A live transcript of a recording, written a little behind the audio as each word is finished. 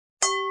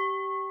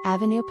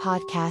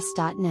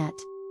avenuepodcast.net.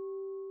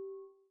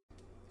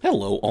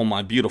 Hello, all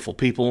my beautiful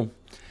people.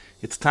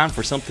 It's time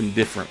for something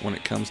different when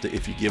it comes to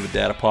If You Give a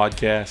Dad a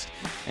Podcast.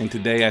 And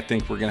today I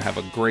think we're going to have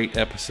a great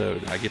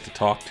episode. I get to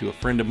talk to a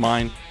friend of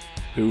mine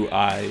who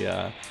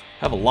I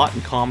have a lot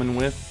in common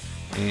with.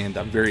 And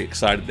I'm very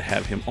excited to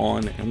have him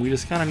on. And we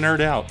just kind of nerd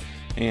out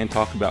and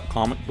talk about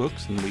comic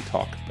books. And we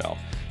talk about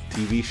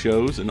TV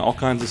shows and all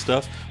kinds of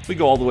stuff. We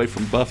go all the way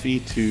from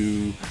Buffy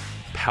to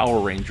Power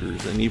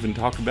Rangers and even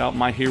talk about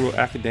My Hero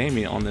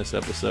Academia on this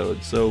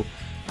episode. So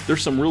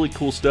there's some really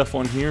cool stuff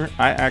on here.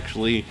 I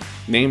actually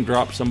name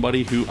dropped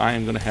somebody who I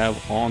am going to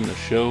have on the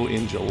show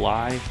in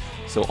July.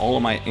 So all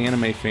of my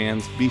anime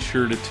fans, be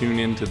sure to tune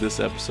into this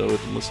episode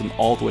and listen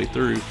all the way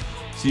through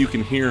so you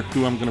can hear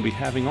who I'm going to be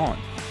having on.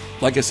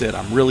 Like I said,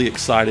 I'm really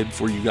excited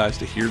for you guys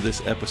to hear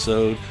this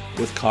episode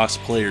with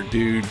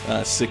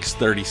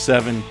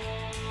Cosplaydude637.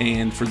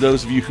 And for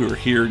those of you who are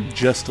here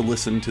just to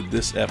listen to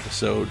this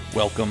episode,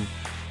 welcome.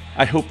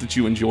 I hope that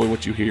you enjoy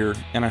what you hear,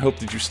 and I hope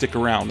that you stick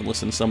around and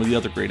listen to some of the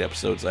other great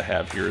episodes I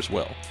have here as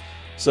well.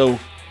 So,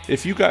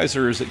 if you guys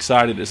are as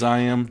excited as I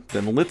am,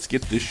 then let's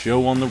get this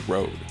show on the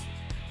road.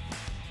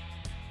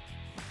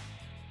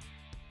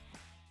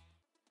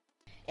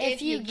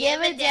 If You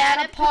Give a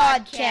Dad a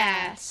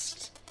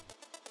Podcast.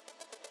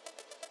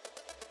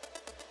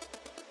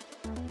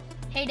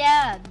 Hey,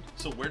 Dad.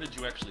 So where did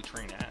you actually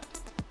train at?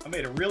 I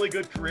made a really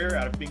good career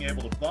out of being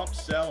able to bump,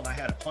 sell, and I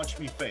had a punch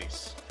me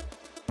face.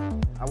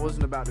 I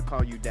wasn't about to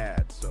call you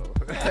dad, so.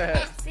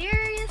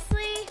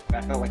 Seriously?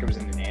 I felt like I was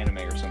in an anime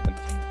or something.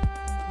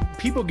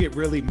 People get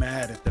really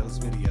mad at those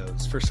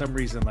videos for some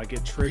reason. Like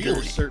it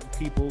triggers certain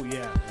people.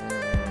 Yeah.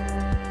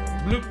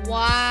 Bloop.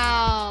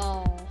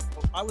 Wow.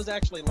 I was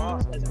actually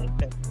lost as an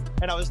infant,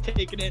 and I was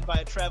taken in by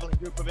a traveling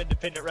group of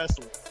independent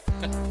wrestlers.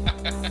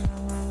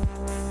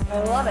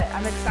 I love it.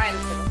 I'm excited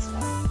for this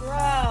stuff.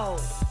 Bro.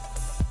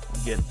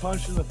 Get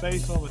punched in the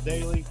face on the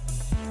daily.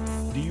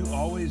 Do you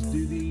always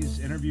do these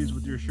interviews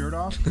with your shirt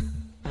off?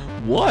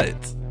 What?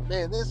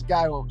 Man, this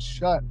guy won't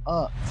shut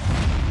up.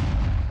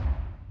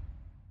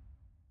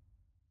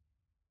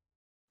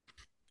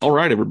 All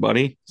right,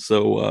 everybody.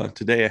 So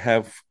today I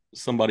have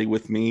somebody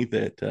with me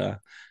that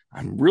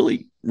I'm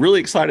really, really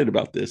excited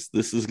about this.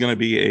 This is going to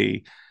be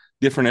a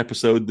different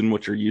episode than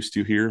what you're used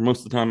to here.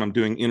 Most of the time I'm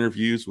doing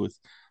interviews with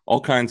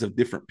all kinds of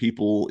different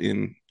people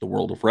in the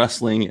world of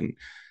wrestling and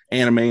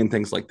anime and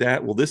things like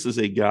that. Well, this is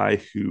a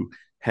guy who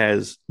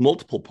has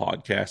multiple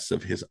podcasts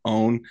of his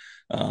own.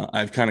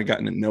 I've kind of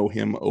gotten to know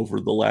him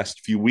over the last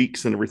few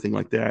weeks and everything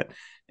like that.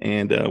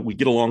 And we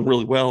get along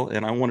really well.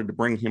 And I wanted to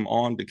bring him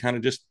on to kind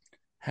of just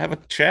have a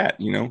chat,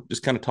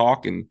 just kind of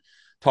talk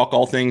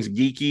all things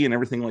geeky and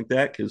everything like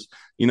that. Cause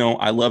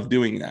I love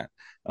doing that.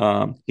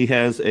 He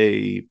has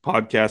a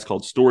podcast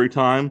called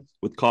Storytime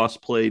with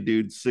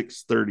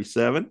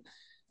Cosplaydude637,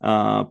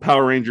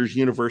 Power Rangers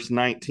Universe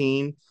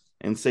 19,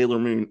 and Sailor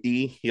Moon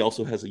E. He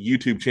also has a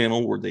YouTube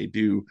channel where they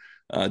do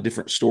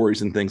different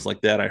stories and things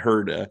like that. I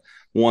heard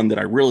one that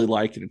I really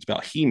like, and it's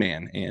about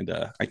He-Man, and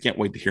I can't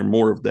wait to hear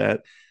more of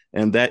that.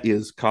 And that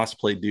is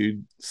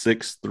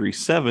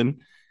Cosplaydude637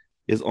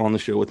 is on the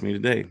show with me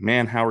today.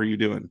 Man, how are you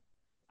doing?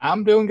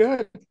 I'm doing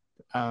good.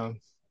 I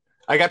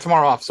got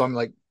tomorrow off, so I'm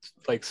like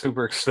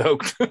super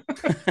stoked.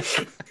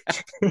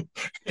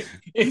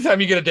 Anytime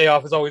you get a day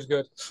off is always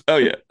good. Oh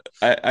yeah,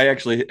 I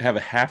actually have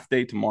a half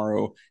day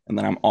tomorrow, and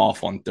then I'm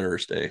off on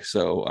Thursday.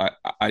 So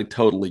I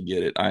totally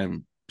get it.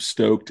 I'm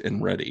stoked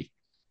and ready.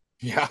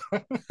 Yeah.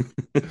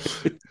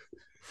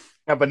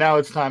 Yeah, but now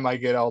it's time I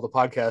get all the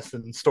podcasts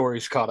and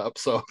stories caught up.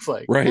 So it's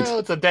like, right.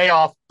 It's a day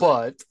off,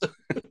 but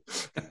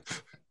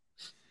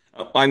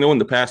I know in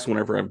the past,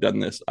 whenever I've done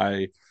this,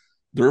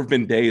 there have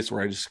been days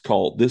where I just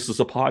call this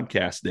is a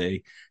podcast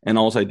day, and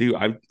all I do,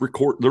 there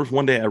was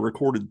one day I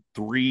recorded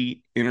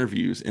 3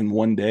 interviews in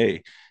one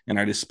day, and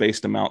I just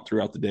spaced them out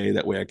throughout the day.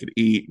 That way I could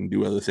eat and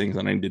do other things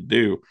that I needed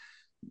to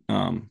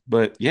do.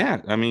 But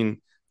yeah, I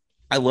mean,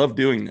 I love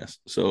doing this.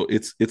 So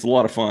it's a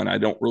lot of fun. I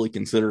don't really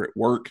consider it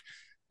work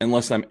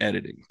unless I'm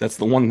editing. That's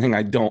the one thing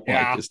I don't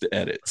like is to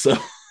edit. So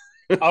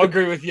I'll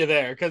agree with you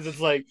there. Cause it's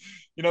like,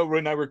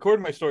 when I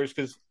record my stories,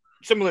 cause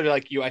similar to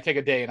like you, I take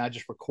a day and I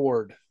just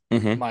record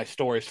my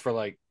stories for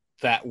like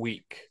that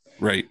week.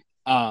 Right.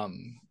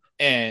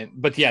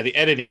 But yeah, the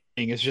editing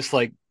is just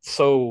like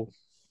so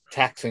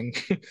taxing.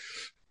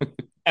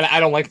 And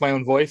I don't like my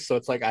own voice, so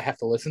it's like I have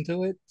to listen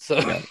to it. So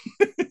yeah.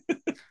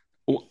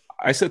 Well,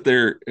 I sit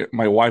there,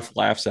 my wife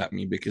laughs at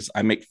me because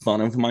I make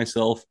fun of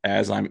myself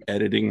as I'm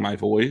editing my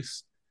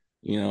voice.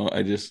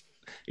 I just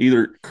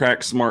either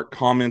crack smart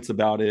comments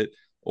about it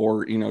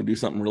or, do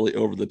something really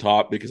over the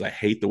top because I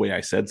hate the way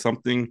I said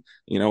something,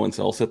 and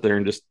so I'll sit there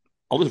and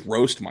I'll just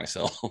roast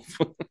myself.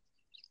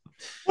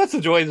 That's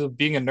the joys of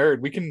being a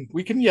nerd. We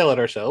can yell at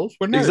ourselves.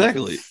 We're nerds.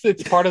 Exactly.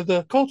 It's part of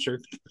the culture.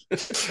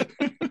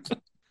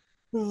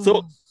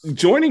 So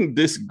joining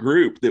this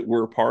group that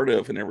we're a part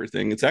of and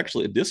everything, it's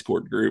actually a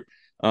Discord group.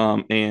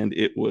 And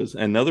it was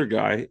another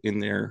guy in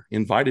there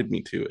invited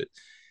me to it.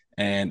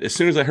 And as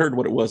soon as I heard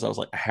what it was, I was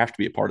like, I have to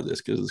be a part of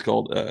this because it's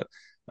called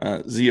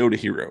Zio to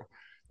Hero.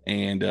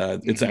 And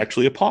it's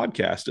actually a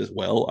podcast as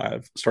well.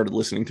 I've started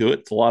listening to it.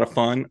 It's a lot of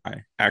fun.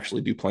 I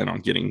actually do plan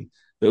on getting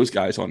those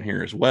guys on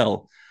here as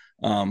well.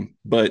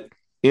 But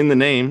in the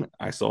name,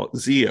 I saw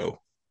Zeo,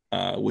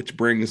 which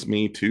brings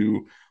me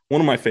to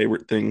one of my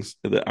favorite things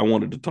that I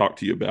wanted to talk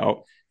to you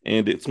about.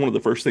 And it's one of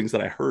the first things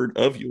that I heard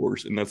of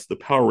yours, and that's the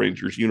Power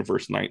Rangers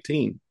Universe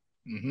 19.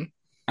 Mm-hmm.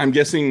 I'm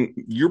guessing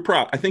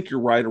I think you're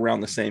right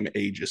around the same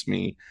age as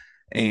me.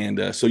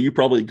 And so you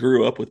probably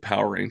grew up with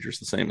Power Rangers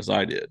the same as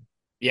I did.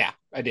 Yeah,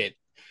 I did.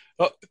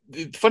 Well,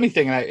 the funny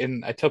thing,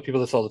 and I tell people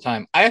this all the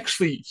time, I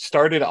actually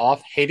started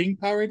off hating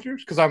Power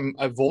Rangers because I'm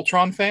a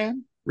Voltron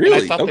fan. Really?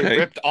 And I thought they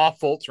ripped off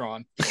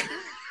Voltron.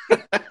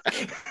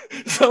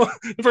 So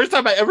the first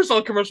time I ever saw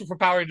a commercial for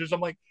Power Rangers,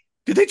 I'm like,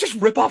 did they just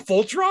rip off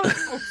Voltron?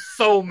 I was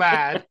so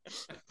mad.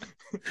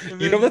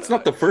 That's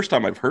not the first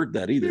time I've heard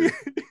that either.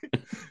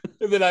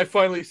 And then I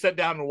finally sat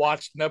down and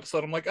watched an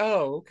episode. I'm like,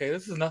 oh, okay,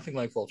 this is nothing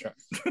like Voltron.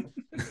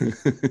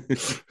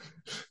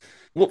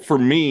 Well, for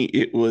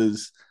me,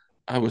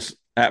 I was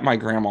at my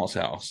grandma's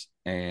house,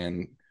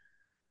 and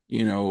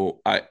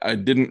I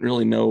didn't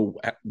really know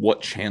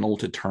what channel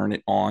to turn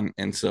it on,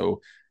 and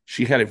so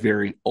she had a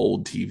very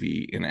old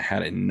TV, and it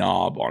had a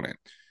knob on it,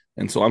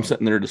 and so I'm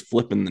sitting there just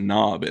flipping the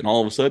knob, and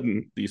all of a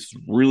sudden, these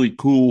really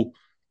cool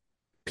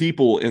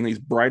people in these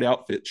bright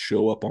outfits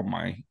show up on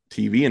my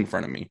TV in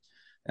front of me,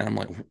 and I'm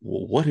like,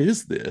 well, what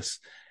is this?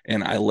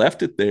 And I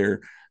left it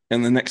there.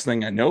 And the next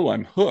thing I know,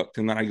 I'm hooked.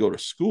 And then I go to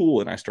school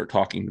and I start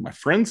talking to my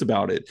friends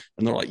about it.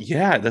 And they're like,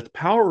 yeah, that's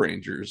Power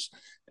Rangers.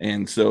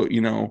 And so,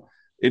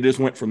 it just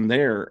went from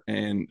there.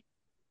 And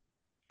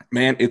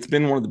man, it's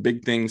been one of the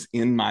big things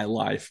in my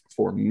life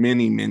for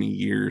many, many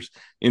years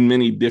in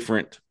many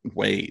different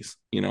ways.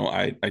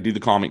 I do the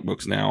comic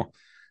books now.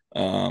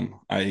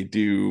 I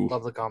do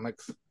love the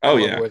comics. Oh,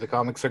 yeah. Where the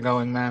comics are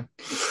going, man.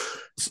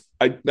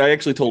 I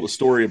actually told a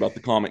story about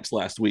the comics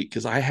last week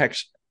because I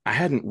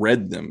hadn't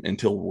read them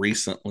until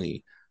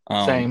recently.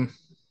 Same.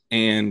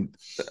 And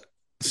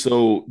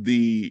so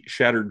the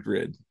Shattered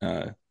Grid,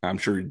 I'm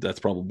sure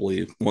that's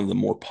probably one of the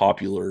more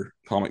popular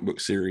comic book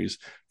series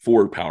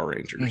for Power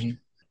Rangers. Mm-hmm.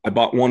 I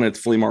bought one at the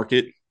flea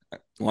market.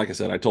 Like I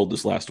said, I told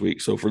this last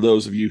week. So for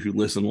those of you who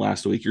listened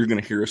last week, you're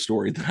going to hear a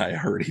story that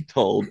I already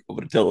told. I'm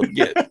going to tell it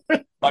again.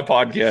 My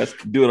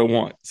podcast, do what I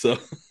want. So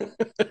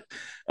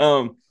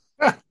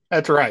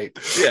that's right.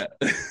 Yeah.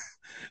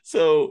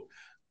 So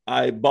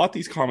I bought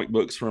these comic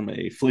books from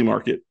a flea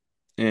market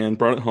and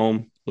brought it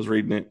home, was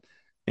reading it.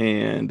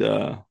 And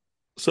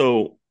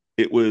so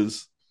it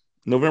was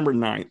November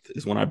 9th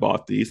is when I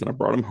bought these, and I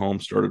brought them home,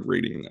 started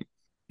reading them.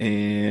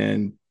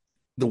 And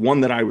the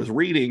one that I was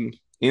reading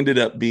ended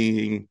up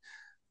being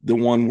the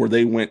one where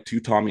they went to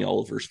Tommy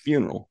Oliver's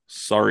funeral.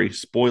 Sorry,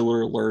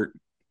 spoiler alert.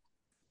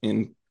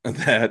 In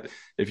that,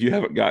 if you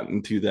haven't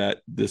gotten to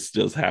that, this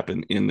does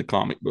happen in the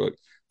comic book.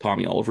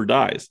 Tommy Oliver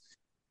dies.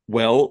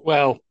 Well,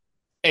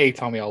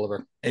 Tommy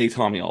Oliver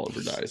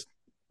dies.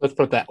 Let's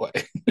put it that way.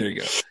 There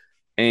you go.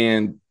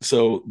 And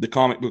so the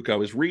comic book I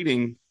was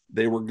reading,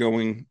 they were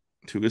going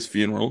to his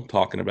funeral,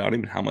 talking about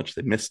him and how much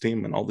they missed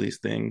him and all these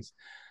things.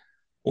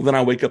 Well, then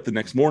I wake up the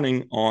next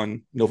morning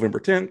on November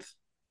 10th.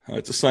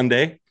 It's a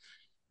Sunday,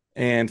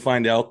 and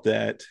find out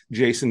that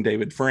Jason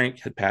David Frank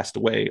had passed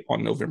away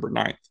on November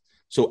 9th.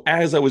 So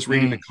as I was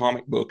reading the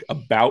comic book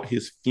about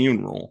his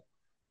funeral,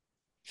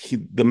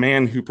 the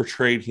man who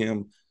portrayed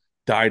him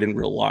died in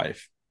real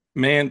life.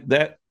 Man,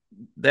 that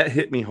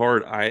hit me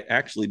hard. I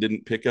actually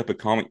didn't pick up a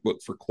comic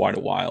book for quite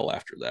a while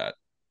after that.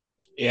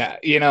 Yeah,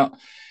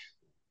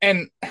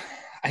 and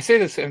I say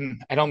this,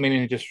 and I don't mean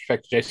any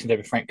disrespect to Jason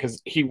David Frank,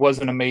 because he was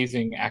an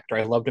amazing actor.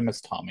 I loved him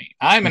as Tommy.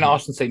 I'm an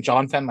Austin St.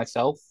 John fan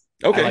myself.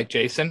 Okay. I like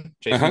Jason.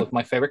 Jason was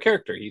my favorite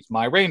character. He's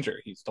my Ranger.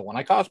 He's the one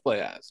I cosplay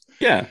as.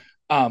 Yeah.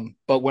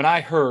 But when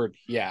I heard,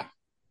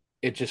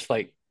 it just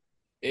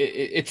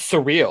it's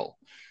surreal.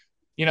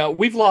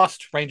 We've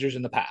lost Rangers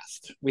in the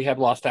past. We have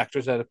lost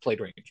actors that have played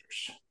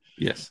Rangers.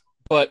 Yes.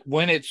 But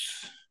when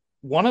it's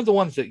one of the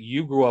ones that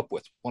you grew up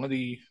with, one of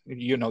the,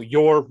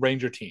 your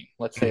Ranger team,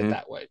 let's say it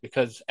that way,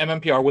 because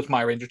MMPR was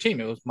my Ranger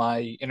team. It was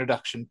my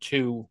introduction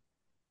to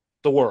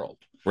the world.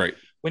 Right.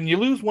 When you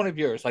lose one of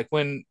yours, like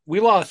when we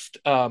lost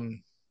Trini,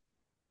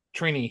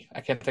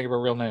 I can't think of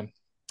her real name.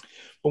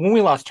 But when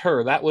we lost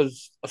her, that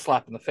was a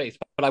slap in the face.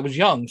 But I was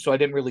young, so I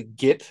didn't really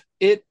get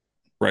it.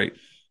 Right.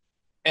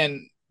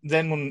 And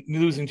then when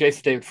losing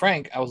Jason David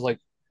Frank, I was like,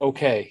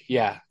 okay,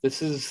 yeah,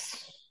 this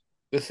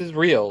is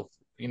real.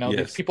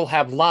 These people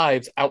have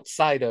lives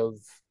outside of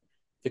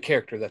the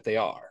character that they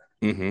are.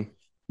 Mm-hmm.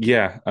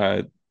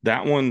 Yeah.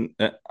 That one,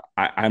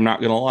 I'm not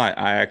going to lie.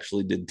 I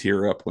actually did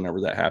tear up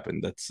whenever that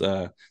happened.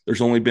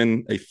 There's only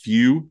been a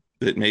few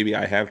that maybe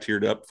I have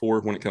teared up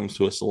for when it comes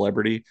to a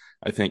celebrity.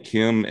 I think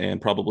him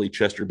and probably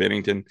Chester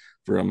Bennington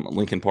from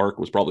Linkin Park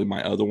was probably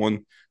my other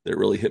one that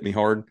really hit me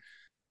hard.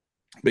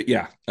 But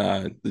yeah,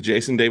 the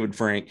Jason David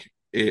Frank,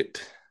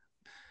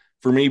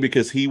 for me,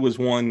 because he was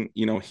one,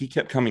 he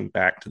kept coming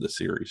back to the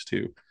series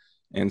too.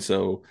 And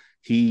so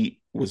he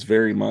was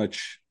very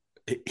much,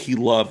 he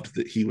loved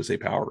that he was a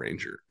Power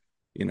Ranger.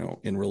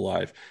 in real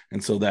life.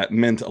 And so that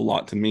meant a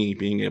lot to me,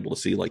 being able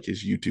to see like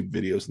his YouTube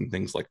videos and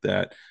things like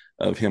that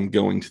of him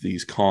going to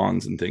these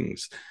cons and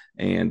things,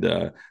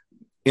 and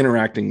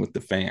interacting with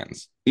the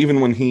fans. Even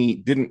when he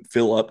didn't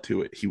fill up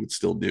to it, he would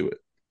still do it.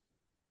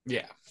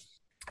 Yeah.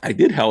 I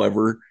did,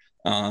 however,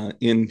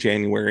 in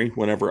January,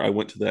 whenever I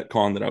went to that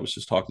con that I was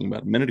just talking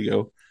about a minute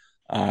ago,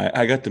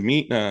 I got to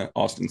meet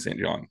Austin St.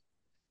 John.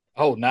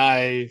 Oh,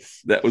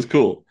 nice. That was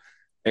cool.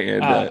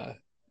 And I'm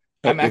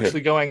go actually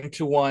ahead. going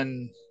to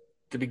one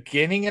the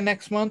beginning of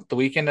next month, the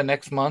weekend of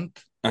next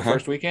month, the Uh-huh.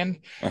 first weekend,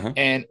 Uh-huh.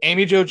 and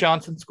Amy Jo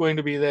Johnson's going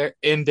to be there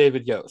in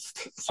David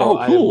Yost. So Oh,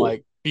 I am cool.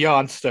 like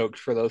beyond stoked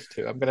for those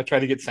two. I'm gonna try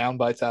to get sound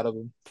bites out of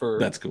them for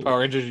That's cool. Power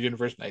Rangers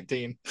Universe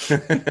 19.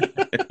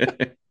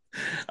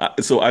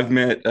 So I've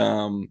met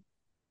Karen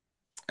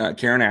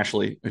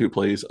Ashley, who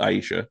plays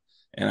Aisha,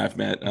 and I've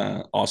met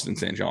Austin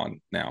St.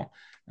 John now.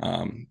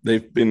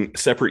 They've been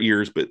separate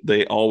years, but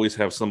they always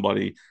have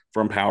somebody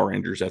from Power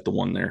Rangers at the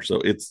one there.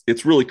 So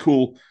it's really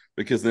cool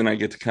because then I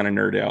get to kind of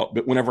nerd out.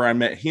 But whenever I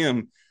met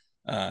him,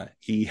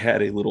 he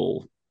had a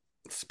little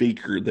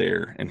speaker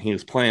there, and he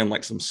was playing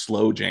like some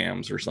slow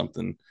jams or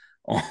something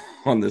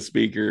on the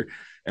speaker.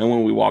 And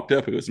when we walked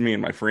up, it was me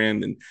and my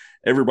friend, and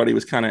everybody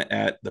was kind of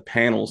at the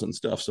panels and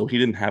stuff. So he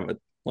didn't have a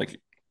like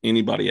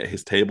anybody at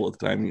his table at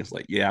the time. He was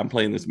like, "Yeah, I'm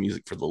playing this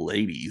music for the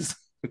ladies."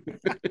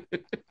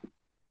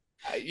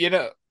 You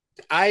know,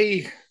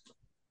 I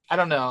I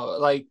don't know.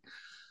 Like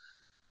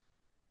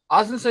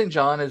Austin St.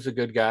 John is a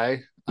good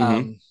guy.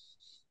 Mm-hmm.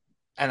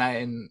 And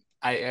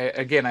I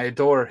again I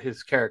adore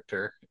his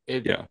character.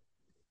 Yeah,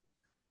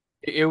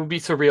 It would be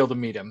surreal to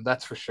meet him,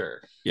 that's for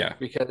sure. yeah.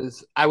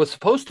 Because I was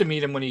supposed to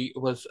meet him when he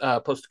was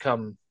supposed to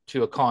come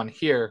to a con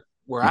here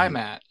where Mm-hmm. I'm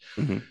at,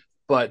 Mm-hmm.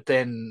 but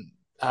then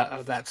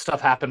that stuff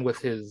happened with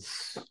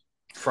his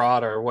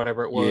fraud or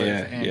whatever it was, Yeah,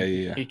 yeah, and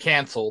yeah. he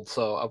canceled.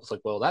 So I was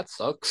like, well, that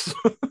sucks.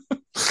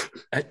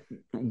 I,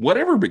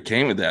 whatever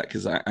became of that?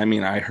 Because I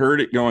mean, I heard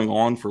it going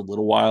on for a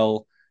little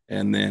while,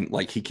 and then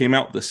like he came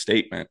out with a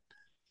statement,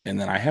 and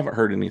then I haven't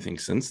heard anything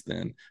since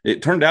then.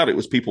 It turned out it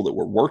was people that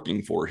were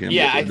working for him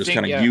Yeah, that were I just think,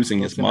 kind of yeah, using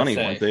I was his gonna money,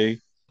 weren't say, they?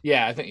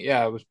 yeah, I think,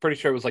 yeah, I was pretty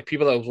sure it was like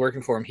people that was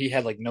working for him. He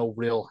had like no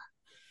real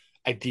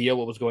idea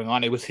what was going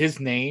on. It was his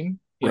name,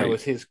 it Right.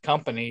 was his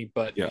company,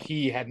 but Yeah.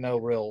 he had no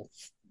real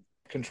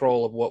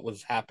control of what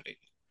was happening.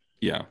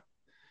 Yeah.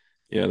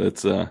 Yeah,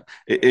 that's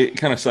it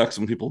kind of sucks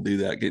when people do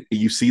that.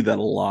 You see that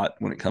a lot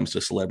when it comes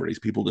to celebrities.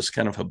 People just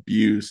kind of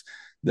abuse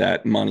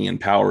that money and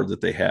power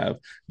that they have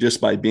just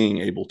by being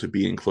able to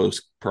be in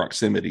close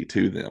proximity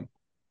to them.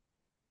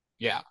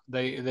 Yeah,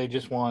 they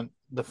just want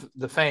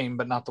the fame,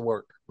 but not the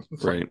work.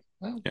 It's like, Right.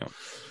 well, Yeah.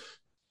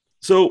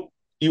 So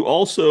you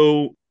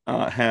also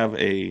have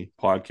a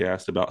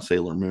podcast about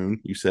Sailor Moon.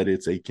 You said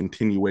it's a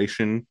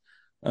continuation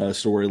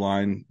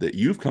storyline that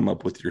you've come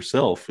up with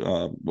yourself.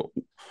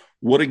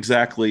 What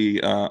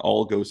exactly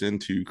all goes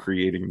into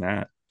creating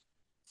that?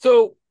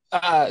 so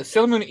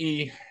Sailor Moon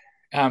E,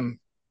 um,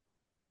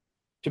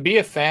 to be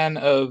a fan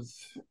of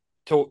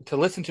to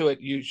listen to it,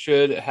 you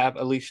should have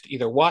at least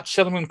either watched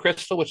Sailor Moon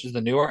Crystal, which is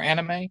the newer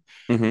anime,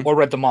 Mm-hmm. or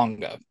read the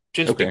manga.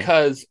 Just Okay.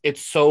 because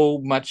it's so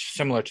much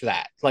similar to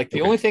that. Like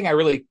the Okay. only thing I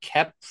really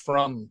kept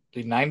from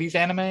the '90s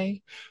anime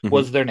Mm-hmm.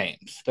 was their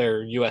names,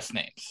 their U.S.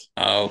 names.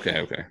 Oh,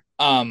 okay. Okay.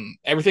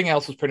 Everything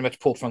else was pretty much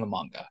pulled from the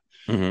manga.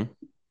 Mm-hmm.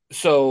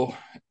 So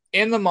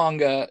in the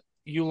manga,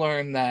 you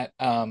learn that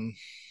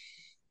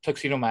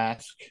Tuxedo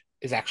Mask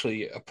is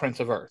actually a Prince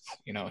of Earth.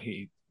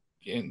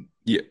 In,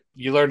 Yeah.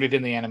 you learned it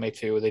in the anime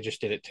too. They just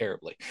did it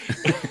terribly.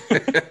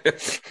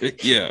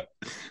 Yeah.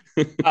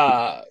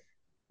 uh,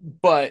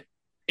 but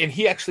and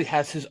he actually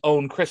has his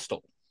own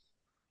crystal.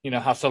 You know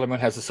how Sailor Moon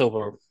has a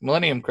silver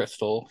Millennium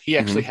Crystal. He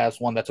actually Mm-hmm. has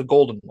one that's a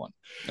golden one.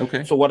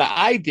 Okay. So what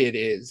I did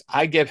is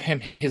I give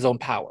him his own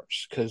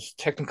powers because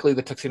technically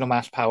the Tuxedo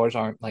Mask powers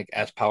aren't like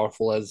as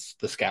powerful as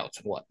the Scouts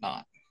and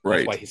whatnot. That's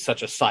Right. why he's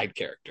such a side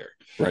character.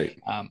 Right.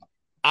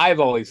 I've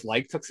always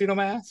liked Tuxedo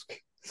Mask,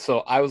 so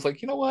I was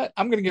like, you know what?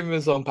 I'm gonna give him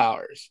his own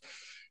powers,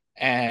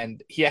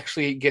 and he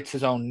actually gets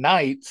his own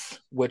knights,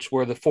 which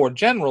were the four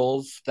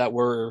generals that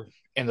were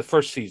in the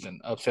first season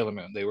of Sailor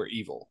Moon. They were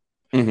evil.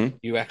 Mm-hmm.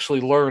 You actually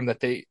learn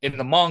that they in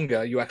the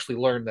manga. You actually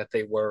learn that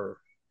they were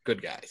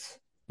good guys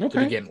to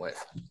Okay. begin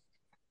with,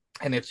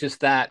 and it's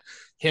just that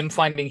him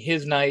finding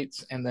his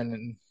knights, and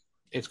then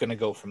it's going to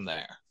go from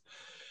there.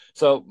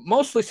 So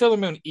mostly Sailor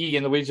Moon E,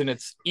 and the reason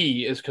it's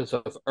E is because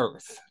of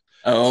Earth.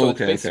 Oh, So it's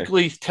okay. Okay.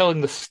 basically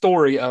telling the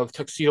story of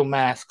Tuxedo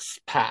Mask's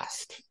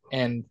past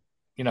and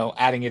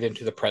adding it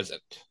into the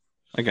present.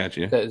 I got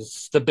you.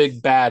 Because the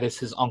big bad is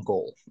his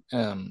uncle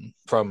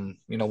from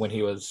when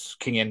he was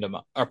King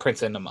Endema or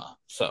Prince Endema.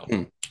 So,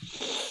 Hmm.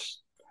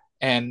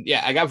 and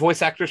yeah, I got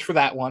voice actors for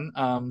that one.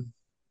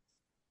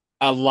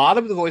 A lot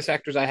of the voice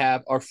actors I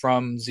have are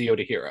from Zero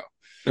to Hero.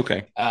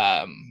 Okay.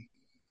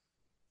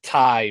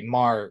 Ty,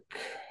 Mark,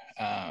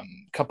 a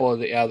couple of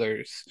the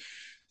others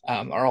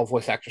are all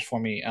voice actors for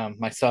me.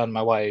 My son,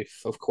 my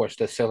wife, of course,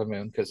 does Sailor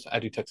Moon because I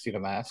do Tuxedo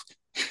Mask.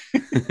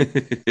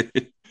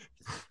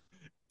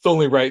 It's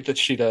only right that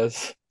she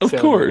does. Of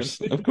Sailor course,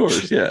 Moon. of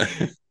course, yeah.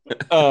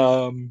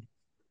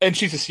 And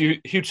she's a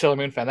huge Sailor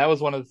Moon fan. That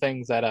was one of the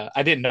things that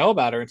I didn't know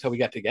about her until we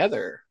got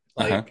together.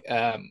 Uh-huh.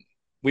 Like,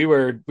 we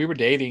were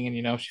dating,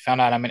 and she found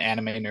out I'm an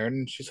anime nerd,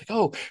 and she's like,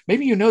 "Oh,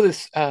 maybe you know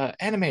this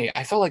anime.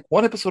 I saw like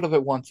one episode of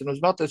it once, and it was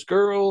about this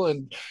girl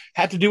and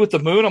had to do with the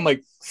moon." I'm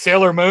like,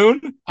 Sailor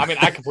Moon? I mean,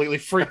 I completely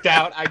freaked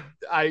out.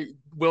 I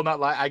will not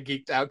lie, I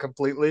geeked out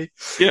completely.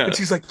 Yeah. And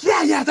she's like,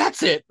 "Yeah,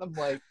 that's it." I'm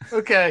like,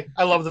 "Okay,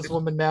 I love this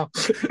woman now."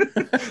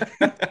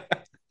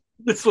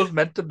 This was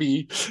meant to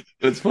be.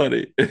 That's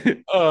funny.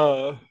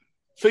 So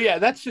yeah,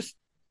 that's just,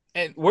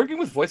 and working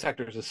with voice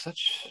actors is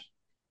such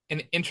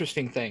an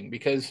interesting thing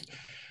because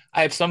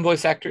I have some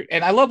voice actors,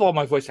 and I love all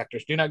my voice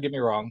actors. Do not get me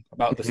wrong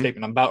about the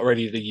statement I'm about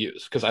ready to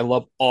use, because I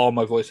love all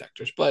my voice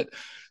actors, but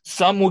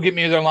some will get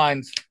me their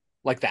lines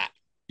like that.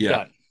 Yeah.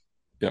 Done.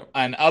 Yeah.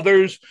 And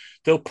others,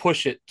 they'll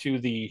push it to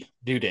the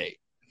due date.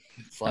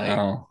 It's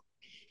like,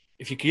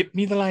 if you get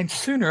me the line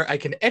sooner, I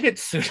can edit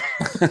sooner.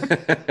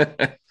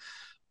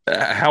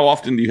 How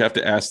often do you have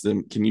to ask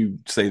them, can you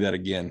say that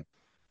again?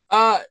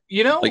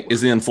 Like,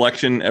 is the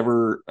inflection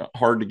ever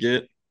hard to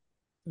get?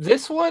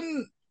 This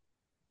one,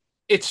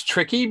 it's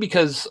tricky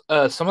because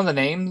some of the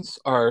names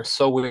are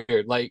so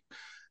weird. Like,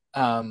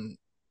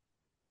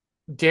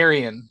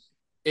 Darian,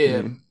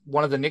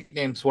 one of the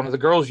nicknames one of the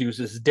girls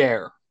uses,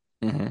 Dare.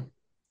 Mm-hmm.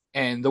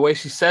 And the way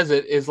she says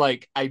it is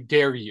like, I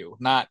dare you,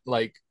 not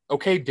like,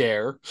 okay,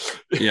 Dare.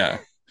 Yeah.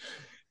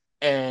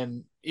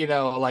 And,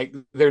 like,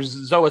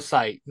 there's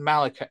Zoisite,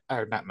 Malachite,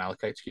 or not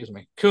Malachite, excuse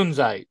me,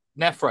 Kunzite,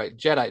 Nephrite,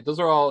 Jedi. Those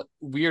are all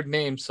weird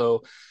names.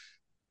 So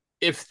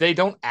if they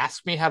don't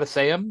ask me how to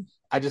say them,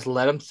 I just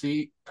let them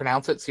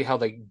pronounce it, see how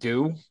they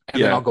do.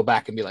 And then I'll go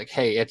back and be like,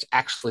 hey, it's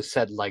actually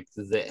said like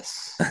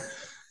this.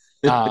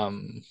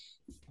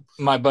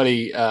 My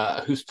buddy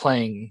who's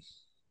playing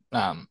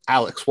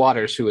Alex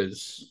Waters,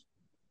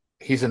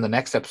 he's in the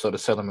next episode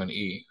of Sailor Moon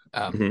E,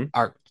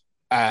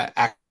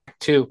 Act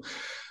 2.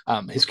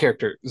 His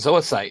character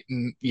Zoisite,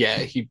 and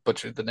he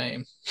butchered the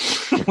name.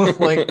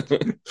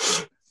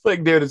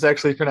 like, dude, it's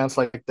actually pronounced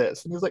like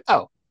this, and he's like,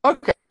 oh,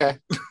 okay.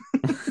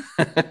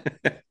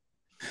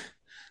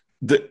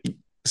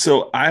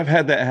 So I've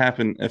had that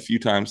happen a few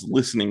times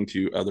listening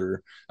to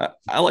other.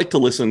 I like to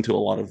listen to a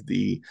lot of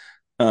the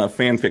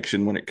fan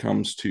fiction when it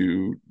comes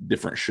to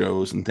different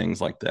shows and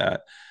things like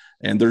that.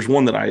 And there's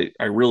one that I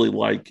really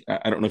like.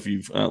 I don't know if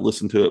you've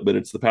listened to it, but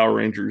it's the Power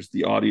Rangers,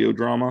 the audio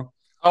drama.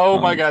 Oh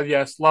my God,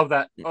 yes, love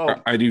that. Oh,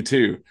 I do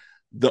too.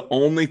 The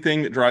only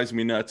thing that drives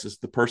me nuts is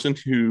the person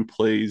who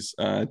plays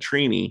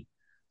Trini.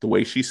 The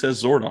way she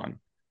says Zordon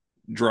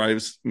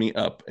drives me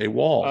up a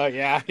wall. Oh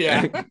yeah,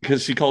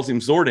 because she calls him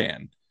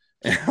Zordan,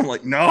 and I'm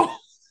like, no,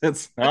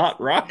 that's not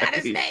right. Not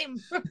his name.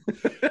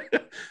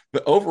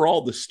 But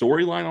overall, the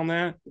storyline on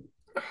that,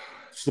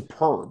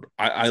 superb.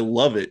 I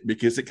love it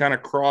because it kind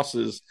of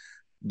crosses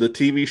the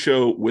TV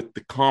show with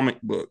the comic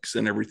books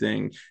and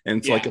everything, and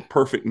it's like a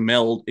perfect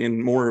meld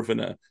in more of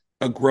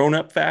a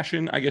grown-up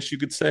fashion, I guess you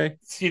could say.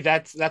 See,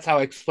 that's how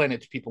I explain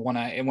it to people when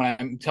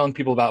I'm telling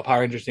people about Power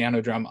Rangers the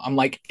Anodrum. I'm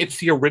like, it's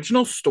the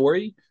original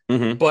story,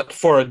 but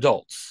for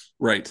adults,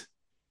 right?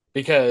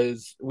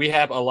 Because we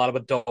have a lot of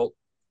adult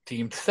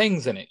themed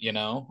things in it,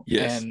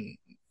 Yes. And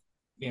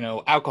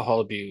alcohol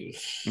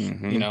abuse,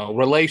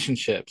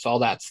 relationships, all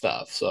that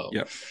stuff. So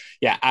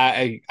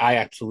I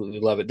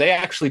absolutely love it. They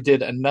actually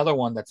did another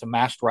one that's a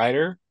masked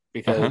rider,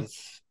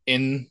 because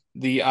in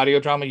the audio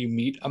drama you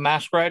meet a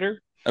masked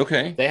rider.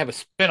 Okay. They have a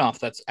spinoff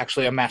that's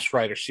actually a masked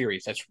rider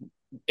series. It's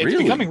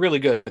really? Becoming really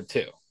good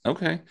too.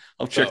 Okay,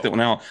 I'll check that one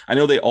out. I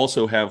know they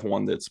also have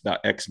one that's about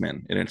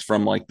X-Men, and it's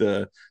from like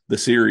the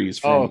series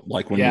from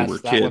like when we were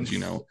kids.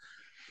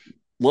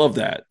 Love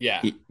that.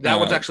 Yeah, that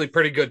one's actually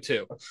pretty good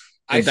too.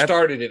 I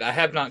started it. I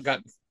have not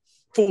gotten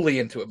fully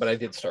into it, but I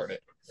did start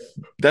it.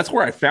 That's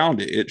where I found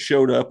it. It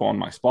showed up on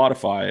my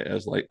Spotify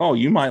as like, oh,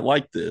 you might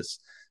like this.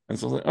 And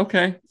so I was like,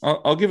 okay,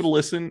 I'll give it a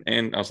listen.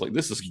 And I was like,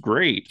 this is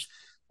great.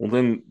 Well,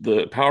 then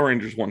the Power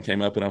Rangers one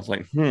came up, and I was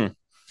like, And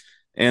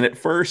at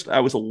first I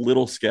was a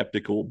little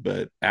skeptical,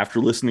 but after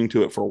listening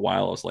to it for a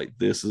while, I was like,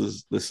 this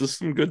is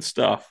some good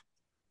stuff.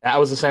 I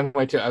was the same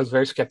way too. I was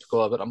very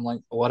skeptical of it. I'm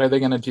like, what are they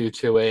going to do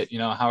to it?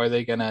 How are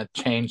they going to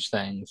change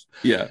things?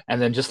 Yeah. And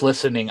then just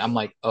listening, I'm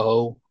like,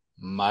 oh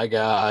my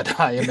God,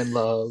 I am in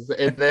love.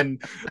 And then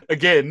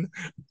again,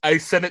 I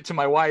sent it to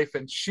my wife,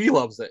 and she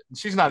loves it.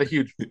 She's not a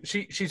huge,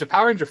 she's a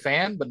Power Ranger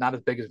fan, but not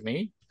as big as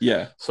me.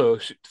 Yeah. So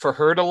for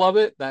her to love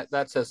it,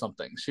 that says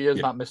something. She has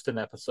not missed an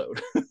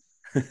episode.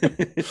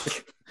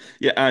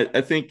 Yeah,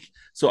 I think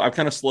so. I've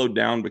kind of slowed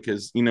down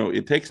because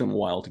it takes them a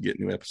while to get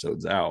new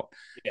episodes out.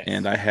 Yes.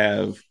 And I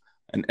have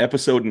an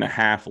episode and a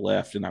half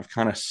left, and I've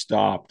kind of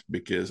stopped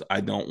because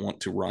I don't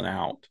want to run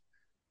out,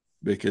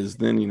 because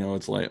then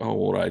it's like, oh,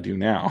 what do I do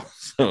now?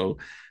 So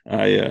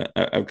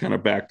I've kind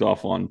of backed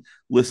off on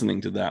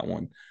listening to that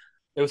one.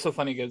 It was so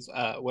funny because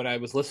when I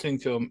was listening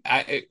to them,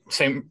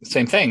 same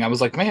thing. I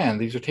was like, man,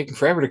 these are taking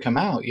forever to come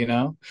out.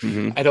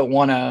 I don't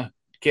want to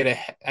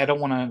I don't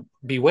want to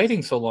be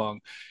waiting so long.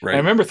 Right. And I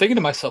remember thinking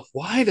to myself,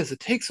 why does it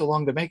take so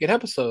long to make an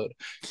episode?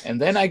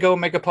 And then I go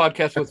make a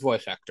podcast with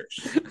voice actors.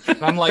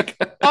 And I'm like,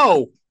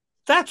 oh,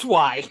 that's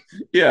why.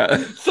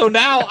 Yeah. So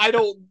now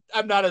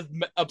I'm not as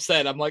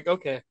upset. I'm like,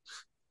 okay,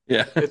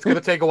 Yeah. it's going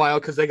to take a while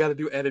because they got to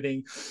do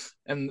editing.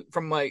 And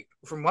from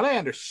what I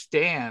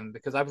understand,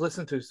 because I've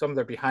listened to some of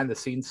their behind the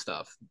scenes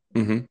stuff,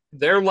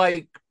 they're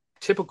like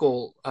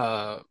typical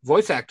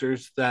voice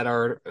actors that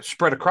are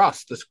spread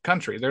across this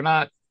country. They're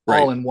not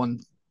all in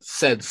one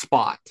said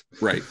spot.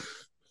 Right.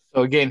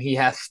 So again, he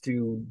has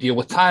to deal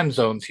with time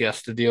zones. He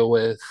has to deal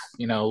with,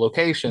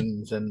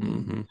 locations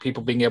and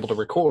people being able to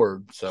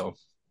record. So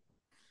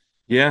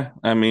yeah,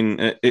 I mean,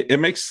 it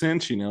makes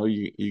sense.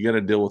 You got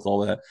to deal with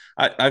all that.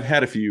 I've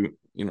had a few,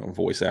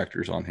 voice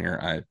actors on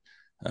here.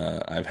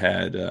 I've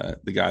had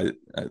the guy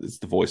that's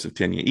the voice of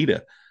Tenya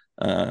Ida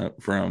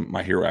from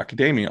My Hero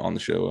Academia on the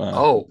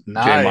show.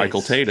 Nice. J.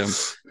 Michael Tatum.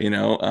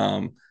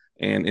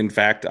 And in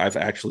fact, I've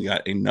actually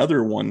got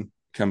another one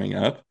coming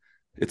up.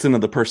 It's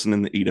another person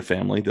in the Ida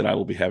family that I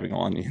will be having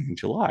on in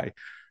July.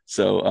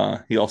 So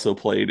he also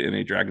played in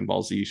a Dragon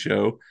Ball Z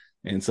show.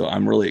 And so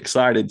I'm really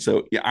excited.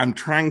 So yeah, I'm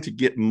trying to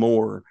get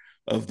more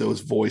of those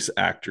voice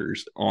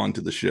actors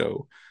onto the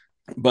show.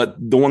 But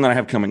the one that I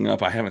have coming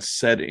up, I haven't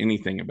said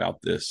anything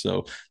about this.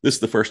 So this is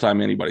the first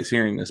time anybody's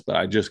hearing this, but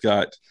I just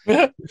got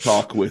to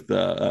talk with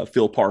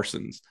Phil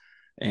Parsons,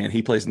 and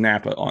he plays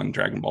Nappa on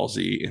Dragon Ball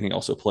Z. And he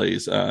also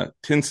plays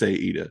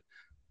Tensei Ida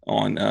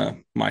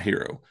on My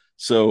Hero.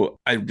 So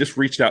I just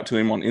reached out to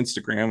him on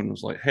Instagram and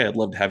was like, hey, I'd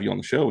love to have you on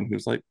the show. And he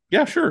was like,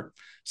 yeah, sure.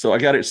 So I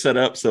got it set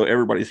up so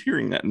everybody's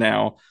hearing that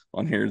now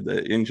on here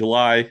that in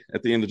July,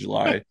 at the end of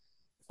July,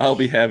 I'll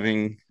be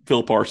having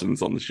Phil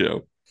Parsons on the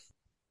show.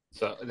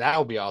 So that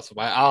would be awesome.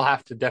 I'll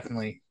have to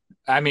definitely.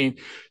 I mean,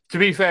 to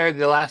be fair,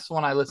 the last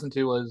one I listened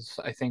to was,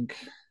 I think,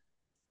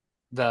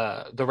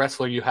 the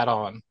wrestler you had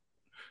on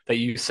that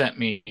you sent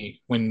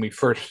me when we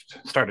first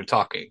started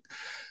talking.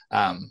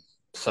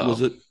 So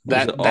was it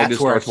that's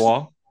August where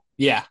Artois?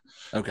 Yeah.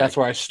 Okay. That's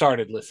where I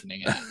started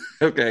listening.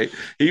 Okay.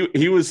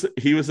 He was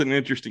an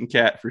interesting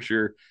cat for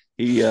sure.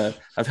 I've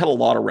had a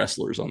lot of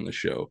wrestlers on the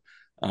show.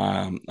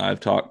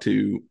 I've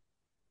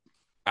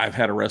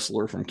had a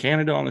wrestler from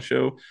Canada on the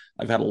show.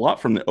 I've had a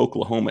lot from the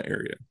Oklahoma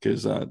area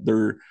because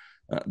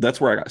that's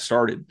where I got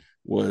started,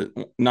 was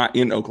not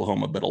in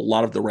Oklahoma, but a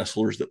lot of the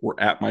wrestlers that were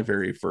at my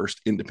very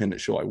first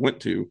independent show I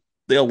went to,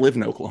 they all live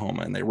in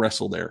Oklahoma and they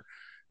wrestle there.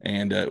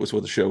 And it was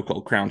with a show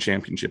called Crown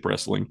Championship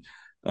Wrestling.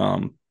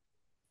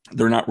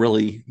 They're not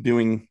really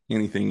doing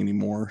anything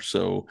anymore.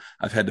 So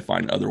I've had to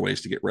find other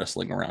ways to get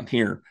wrestling around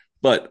here.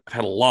 But I've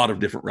had a lot of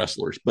different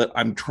wrestlers, but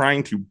I'm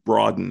trying to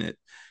broaden it.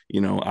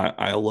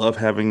 I love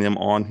having them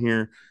on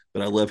here,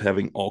 but I love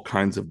having all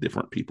kinds of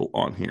different people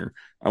on here.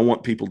 I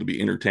want people to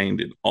be entertained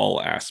in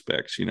all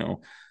aspects.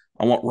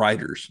 I want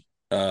writers,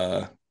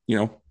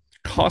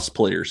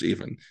 cosplayers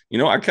even.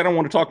 I kind of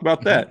want to talk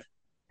about that.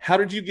 How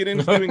did you get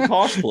into doing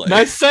cosplay?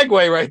 Nice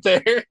segue right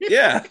there.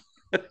 Yeah.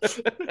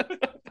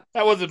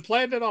 That wasn't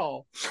planned at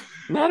all.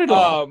 Not at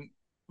all.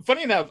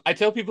 Funny enough, I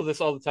tell people this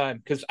all the time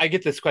because I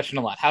get this question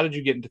a lot. How did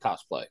you get into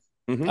cosplay?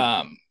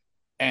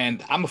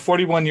 And I'm a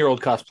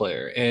 41-year-old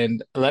cosplayer.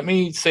 And let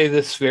me say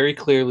this very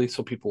clearly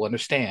so people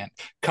understand.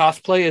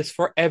 Cosplay is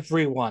for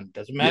everyone.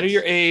 Doesn't matter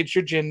your age,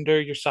 your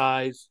gender, your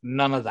size,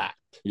 none of that.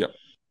 Yep.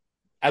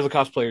 As a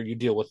cosplayer, you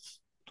deal with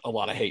a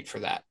lot of hate for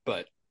that,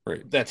 but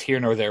that's here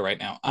nor there right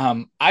now.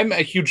 I'm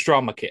a huge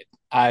drama kid.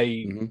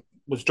 I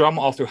was drama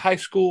all through high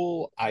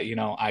school.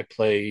 I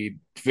played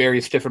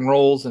various different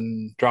roles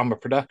in drama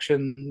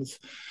productions.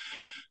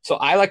 So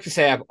I like to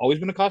say I've always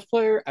been a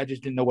cosplayer. I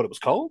just didn't know what it was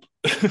called.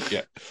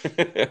 Yeah.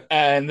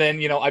 And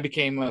then, I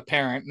became a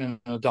parent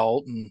and an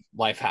adult and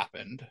life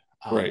happened.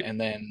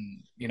 And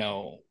then,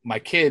 my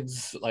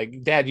kids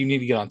like, Dad, you need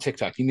to get on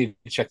TikTok. You need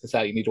to check this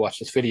out. You need to watch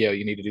this video.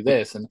 You need to do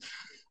this. And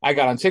I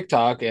got on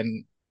TikTok,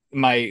 and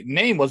my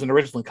name wasn't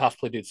originally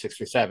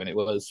Cosplaydude637. It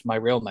was my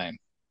real name.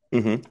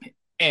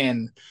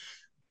 And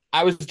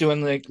I was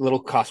doing like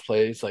little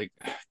cosplays, like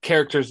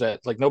characters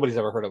that like nobody's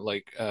ever heard of,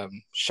 like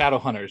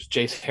Shadowhunters,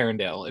 Jace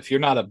Herondale. If you're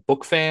not a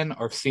book fan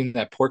or seen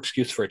that Poor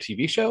Excuse for a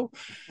TV show,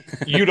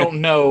 you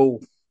don't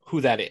know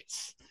who that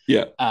is.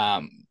 Yeah.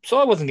 So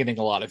I wasn't getting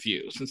a lot of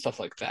views and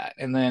stuff like that.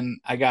 And then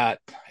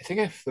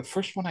the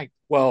first one I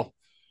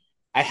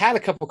had a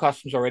couple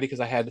costumes already because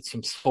I had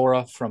some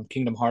Sora from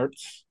Kingdom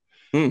Hearts,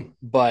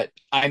 but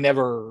I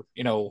never,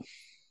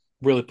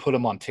 really put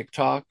them on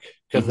TikTok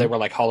because they were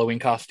like Halloween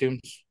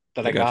costumes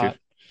that I got.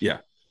 Yeah.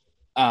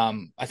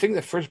 I think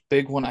the first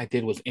big one I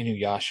did was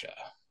Inuyasha.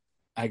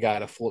 I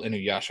got a full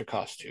Inuyasha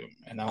costume,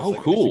 and that was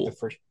cool. I think the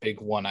first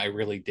big one I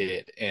really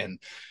did. And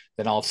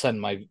then all of a sudden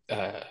my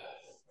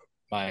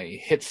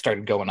hits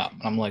started going up,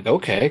 and I'm like,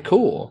 okay,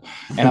 cool.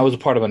 And I was a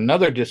part of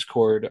another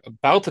Discord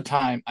about the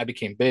time I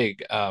became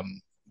big,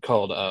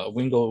 called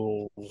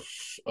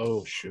Wingles.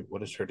 Oh shoot,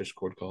 what is her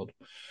Discord called?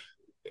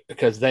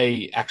 Because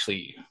they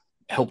actually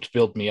helped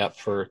build me up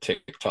for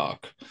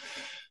TikTok.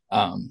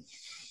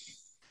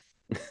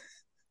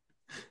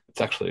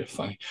 actually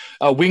funny.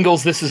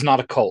 Wingles, this is not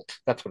a cult.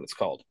 That's what it's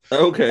called.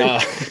 Okay.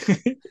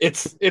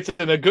 It's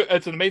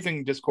an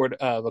amazing Discord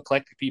of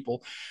eclectic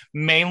people,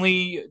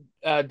 mainly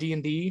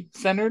D&D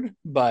centered,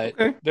 but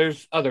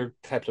there's other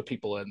types of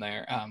people in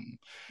there.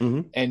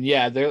 And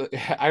yeah,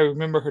 I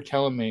remember her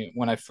telling me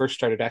when I first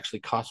started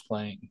actually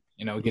cosplaying,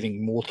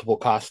 getting multiple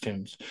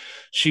costumes.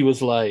 She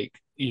was like,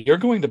 "You're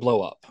going to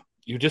blow up.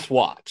 You just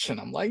watch." And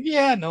I'm like,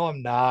 "Yeah, no,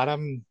 I'm not.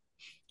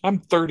 I'm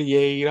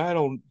 38. I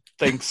don't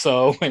think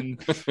so."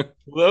 And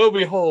lo and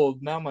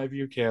behold, now my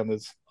view cam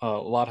is a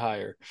lot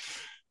higher.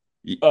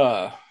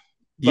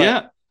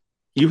 Yeah,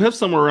 you have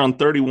somewhere around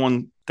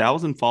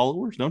 31,000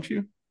 followers, don't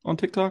you, on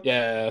TikTok?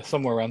 Yeah,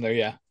 somewhere around there.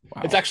 Yeah,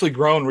 wow. It's actually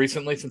grown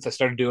recently since I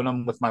started doing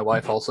them with my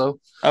wife also.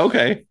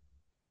 Okay.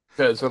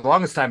 Because for the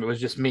longest time it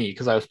was just me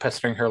because I was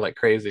pestering her like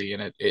crazy,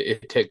 and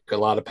it took a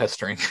lot of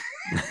pestering.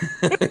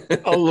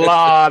 A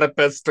lot of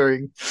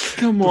pestering.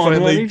 Come on,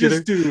 honey,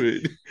 just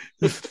do it.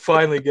 Just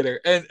finally get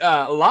her. And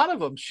a lot of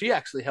them she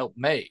actually helped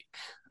make.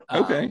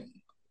 Okay.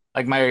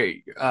 Like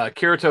my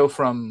Kirito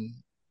from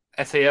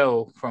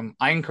SAO from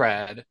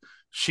Aincrad,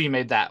 she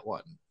made that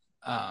one.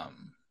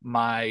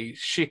 My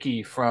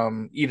Shiki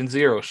from Eden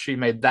Zero, she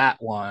made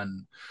that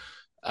one.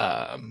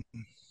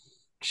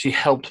 She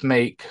helped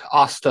make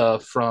Asta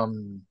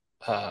from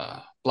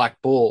Black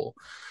Bull.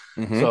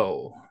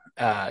 So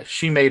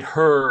she made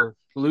her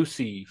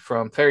Lucy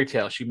from Fairy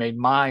Tail. She made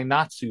my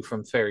Natsu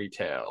from Fairy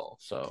Tail.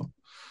 So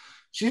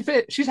she's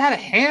had a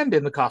hand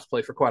in the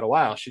cosplay for quite a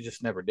while. She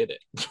just never did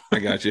it. I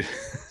got you.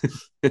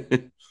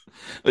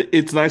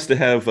 It's nice to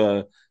have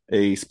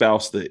a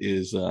spouse that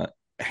is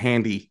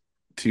handy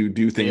to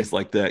do things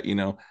like that.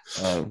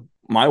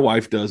 My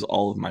wife does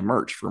all of my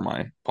merch for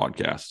my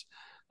podcast.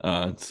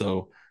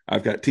 So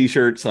I've got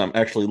t-shirts. I'm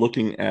actually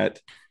looking at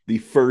the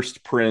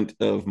first print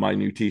of my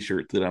new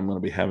t-shirt that I'm going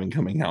to be having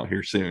coming out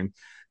here soon.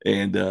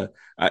 And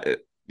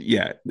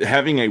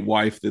having a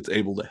wife that's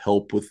able to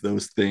help with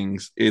those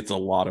things, it's a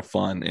lot of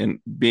fun. And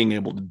being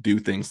able to do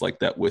things like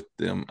that with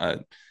them,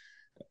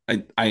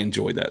 I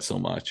enjoy that so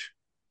much.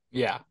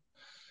 Yeah.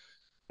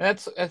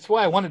 That's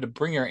why I wanted to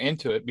bring her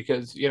into it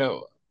because,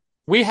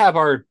 we have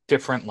our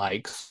different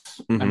likes.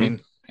 I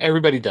mean,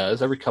 everybody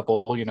does. Every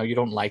couple, you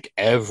don't like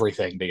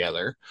everything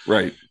together.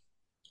 Right.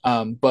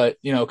 But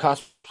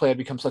cosplay had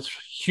become such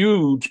a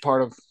huge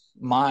part of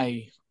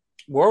my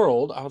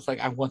world. I was like,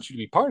 I want you to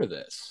be part of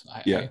this.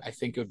 I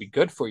think it would be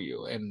good for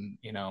you. And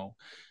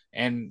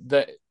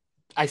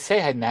I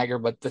say I nag her,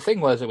 but the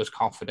thing was, it was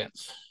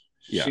confidence.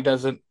 Yeah. She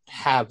doesn't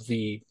have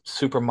the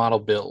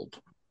supermodel build.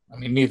 I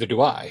mean, neither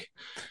do I.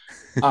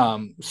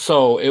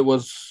 So it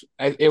was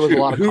a lot of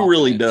confidence. Who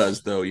really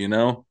does, though?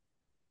 Yeah,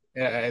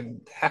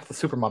 and half the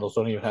supermodels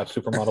don't even have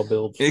supermodel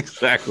builds.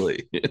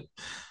 Exactly.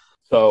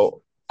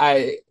 So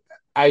I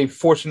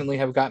fortunately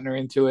have gotten her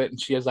into it, and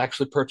she has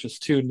actually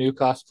purchased 2 new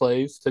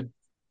cosplays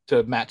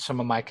to match some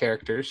of my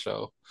characters.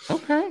 So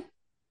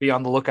be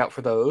on the lookout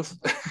for those.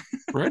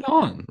 Right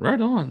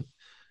on.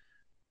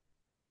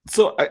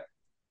 So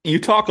you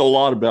talk a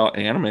lot about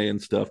anime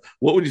and stuff.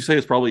 What would you say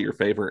is probably your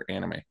favorite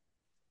anime?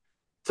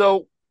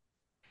 So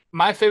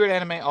my favorite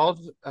anime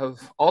of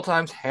all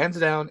times, hands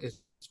down,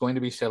 is going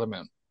to be Sailor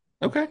Moon.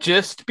 Okay.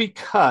 Just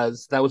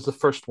because that was the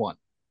first one.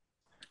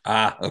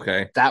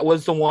 Okay. That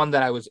was the one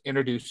that I was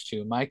introduced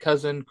to. My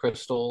cousin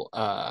Crystal,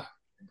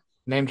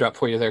 name drop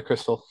for you there,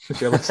 Crystal,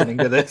 if you're listening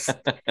to this.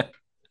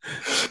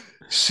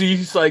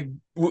 She's like,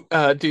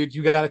 dude,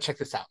 you got to check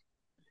this out.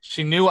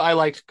 She knew I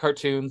liked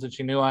cartoons, and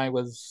she knew I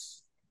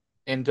was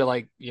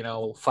into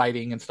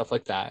fighting and stuff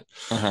like that.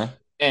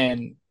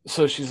 And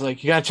so she's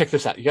like, you got to check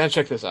this out. You got to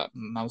check this out.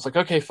 And I was like,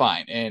 okay,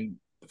 fine. And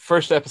the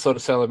first episode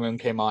of Sailor Moon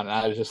came on, and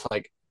I was just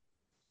like,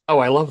 oh,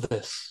 I love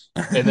this.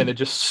 And then it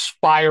just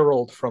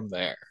spiraled from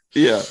there.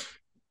 Yeah.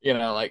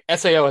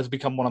 SAO has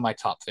become one of my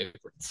top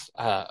favorites.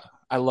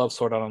 I love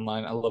Sword Art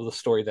Online. I love the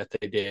story that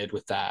they did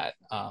with that.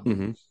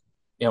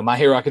 My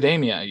Hero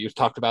Academia, you've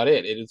talked about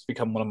it. It has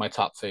become one of my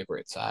top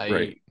favorites.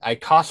 I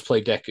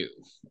cosplay Deku.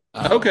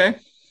 Okay.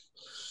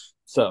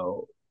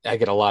 So I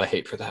get a lot of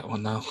hate for that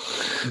one, though.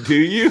 Do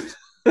you?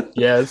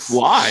 Yes.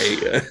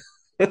 Why?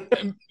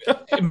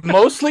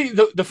 Mostly,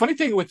 the funny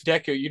thing with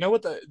Deku, you know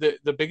what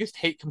the biggest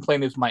hate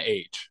complaint is? My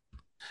age.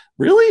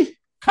 Really?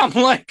 I'm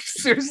like,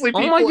 seriously,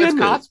 people, it's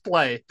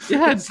cosplay.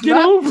 Yeah,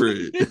 get over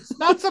it. It's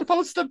not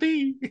supposed to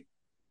be.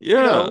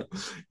 Yeah.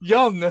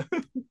 Young.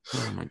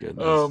 Oh my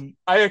goodness.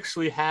 I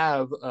actually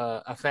have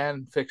a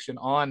fan fiction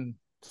on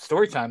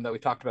Storytime that we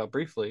talked about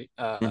briefly.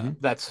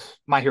 That's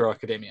My Hero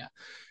Academia.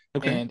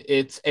 Okay. And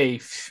it's a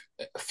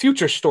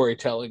future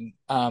storytelling.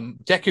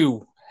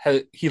 Deku,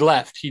 he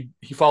left.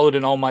 He followed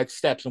in All Might's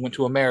steps and went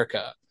to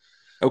America.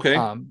 Okay.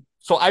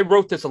 So I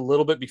wrote this a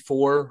little bit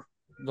before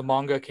the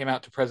manga came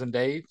out to present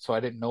day, so I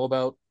didn't know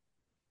about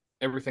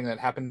everything that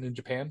happened in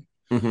Japan.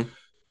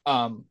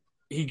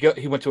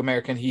 He went to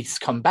America, and he's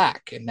come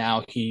back, and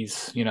now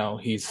he's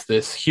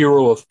this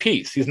hero of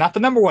peace. He's not the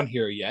number one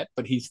hero yet,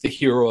 but he's the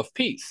hero of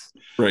peace.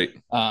 Right.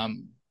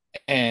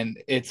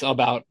 and it's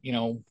about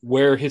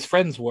where his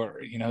friends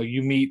were.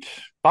 You meet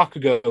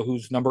Bakugo,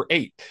 who's number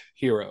 8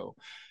 hero.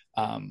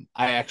 I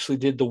actually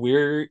did the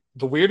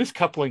weirdest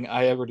coupling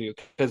I ever do,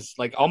 because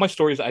like all my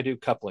stories I do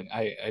coupling.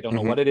 I don't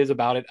know Mm-hmm. what it is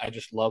about it. I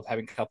just love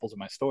having couples in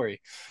my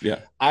story. Yeah.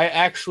 I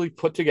actually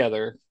put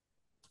together.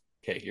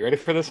 Okay, you ready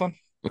for this one?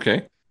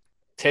 Okay.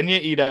 Tenya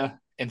Ida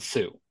and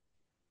Sue.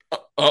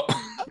 Oh,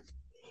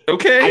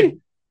 okay.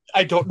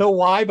 I don't know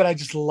why, but I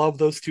just love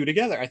those two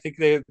together. I think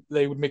they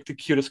would make the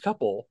cutest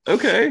couple.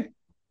 Okay.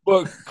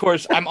 But of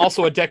course, I'm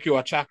also a Deku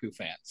Achaku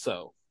fan,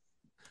 so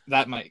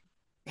that might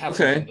have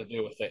something Okay. to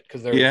do with it,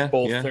 because they're Yeah.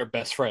 both Yeah. their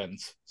best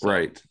friends. So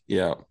Right.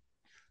 Yeah.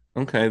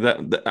 Okay.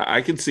 That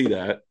I can see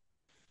that.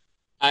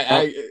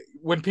 I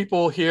when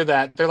people hear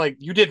that, they're like,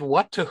 "You did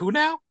what to who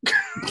now?"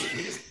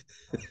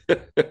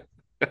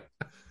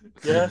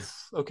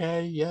 Yes.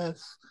 Okay.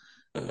 Yes.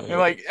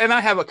 And I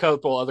have a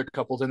couple other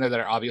couples in there that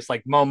are obvious,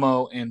 like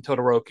Momo and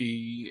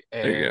Todoroki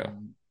there you go.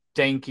 and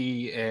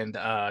Denki and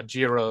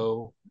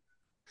Jiro.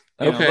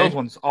 Those Okay.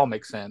 ones all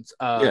make sense.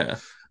 Yeah.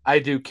 I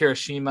do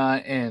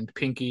Kirishima and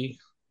Pinky,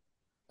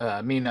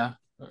 Mina.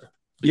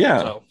 Yeah.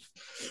 So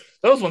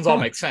those ones all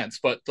Huh. make sense.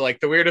 But like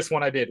the weirdest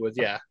one I did was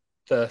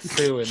the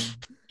Sue and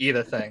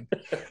Ida thing.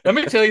 Let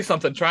me tell you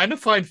something. Trying to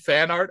find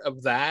fan art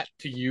of that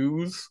to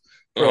use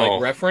for like Oh.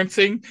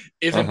 referencing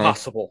is Uh-huh.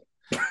 impossible.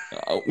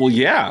 Well,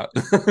 yeah,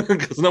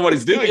 because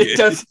nobody's doing it.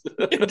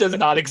 It does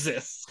not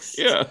exist.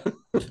 Yeah.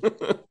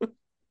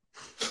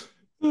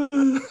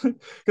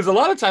 Because a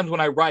lot of times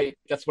when I write,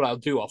 that's what I'll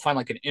do. I'll find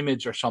like an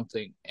image or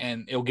something,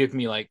 and it'll give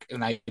me like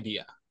an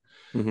idea.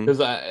 Mm-hmm. Because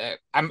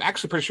I'm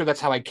actually pretty sure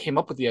that's how I came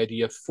up with the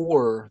idea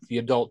for the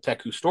adult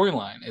Deku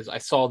storyline. Is I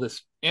saw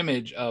this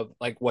image of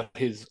like what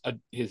his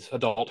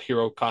adult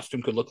hero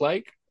costume could look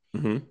like,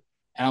 Mm-hmm. and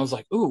I was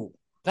like, "Ooh,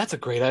 that's a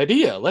great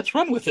idea. Let's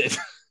run with it."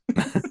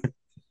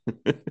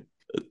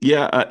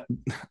 Yeah.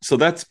 So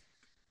that's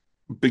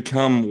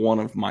become one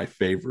of my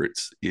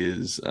favorites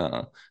is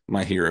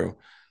My Hero.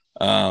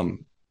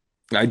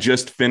 I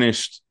just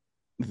finished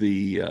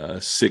the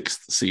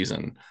 6th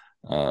season.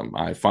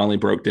 I finally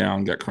broke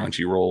down, got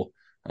Crunchyroll.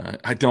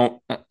 I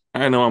don't.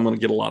 I know I'm going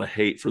to get a lot of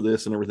hate for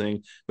this and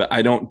everything, but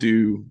I don't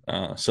do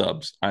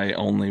subs. I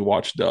only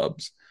watch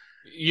dubs.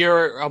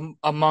 You're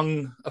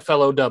among a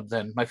fellow dub,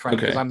 then, my friend,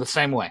 because Okay. I'm the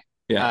same way.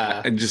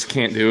 Yeah, I just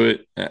can't do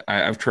it.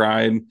 I've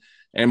tried,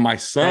 and my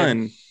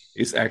son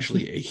is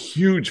actually a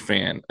huge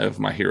fan of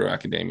My Hero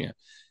Academia,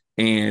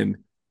 and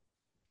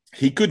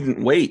he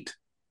couldn't wait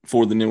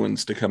for the new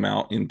ones to come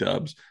out in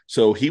dubs.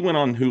 So he went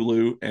on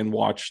Hulu and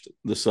watched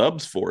the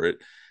subs for it,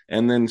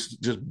 and then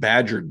just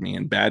badgered me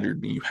and badgered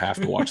me. You have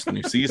to watch the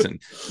new season.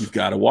 You've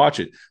got to watch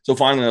it. So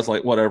finally, I was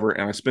like, whatever.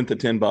 And I spent the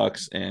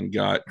 $10 and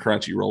got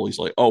Crunchyroll. He's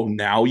like, oh,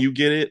 now you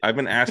get it. I've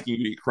been asking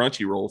you to get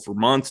Crunchyroll for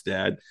months,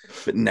 Dad,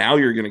 but now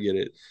you're gonna get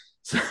it.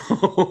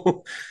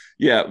 So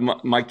yeah,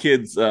 my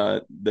kids,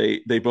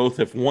 they both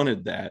have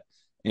wanted that,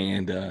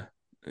 and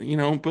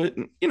but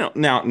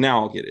now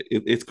I'll get it.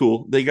 It's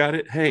cool. They got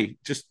it. Hey,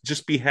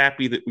 just be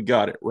happy that we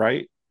got it,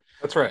 right?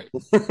 That's right.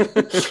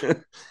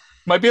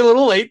 Might be a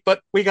little late, but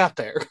we got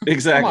there.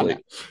 Exactly.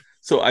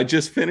 So I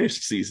just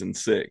finished season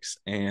 6,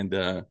 and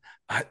I'm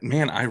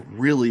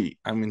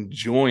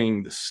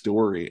enjoying the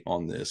story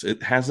on this.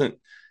 It hasn't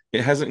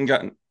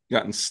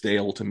gotten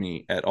stale to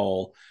me at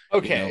all.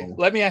 Okay,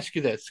 let me ask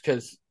you this,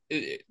 because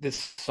this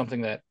is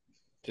something that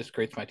just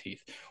grates my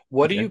teeth.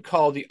 What do you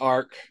call the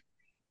arc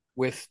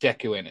with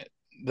Deku in it?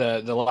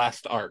 The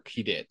last arc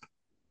he did.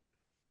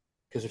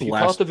 Because if you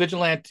call it the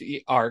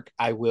Vigilante arc,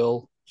 I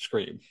will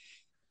scream.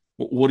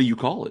 What do you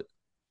call it?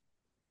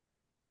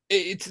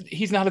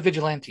 He's not a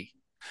vigilante.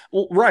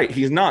 Well, right,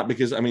 he's not,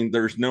 because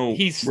there's no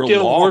he's real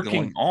still law working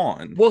going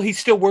on. Well, he's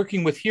still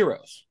working with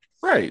heroes.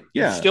 Right.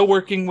 Yeah. He's still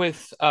working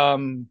with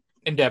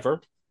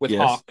Endeavor, with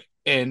Hawk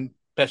and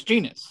Best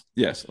Genius.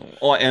 Yes.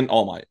 And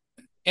All Might.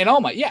 And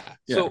All Might, yeah.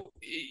 So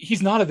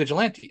he's not a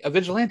vigilante. A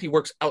vigilante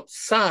works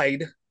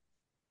outside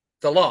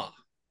the law.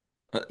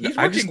 He's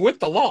working with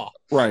the law.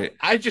 Right.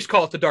 I just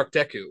call it the Dark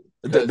Deku.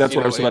 That's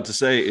what I was about to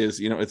say is,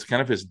 it's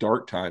kind of his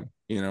dark time,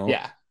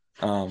 Yeah.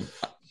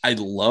 I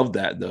love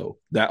that, though,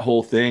 that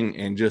whole thing,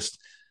 and just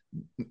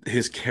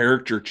his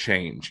character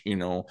change,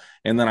 and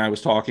then I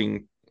was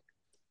talking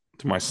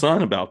to my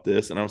son about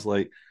this, and I was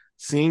like,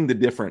 seeing the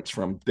difference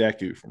from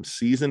Deku from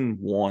season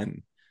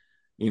 1,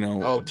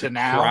 to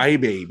now,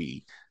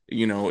 crybaby,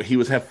 he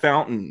was have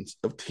fountains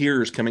of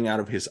tears coming out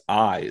of his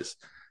eyes,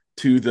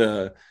 to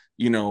the,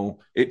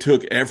 it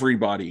took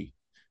everybody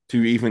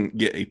to even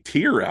get a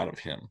tear out of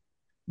him,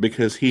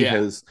 because he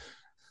has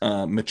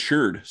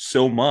matured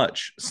so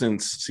much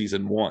since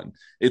season 1.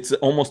 It's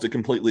almost a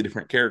completely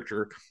different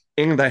character.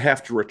 And I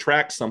have to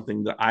retract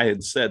something that I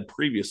had said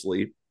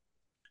previously.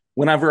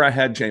 Whenever I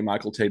had J.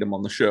 Michael Tatum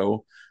on the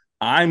show,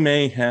 I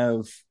may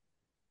have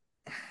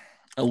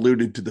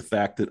alluded to the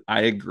fact that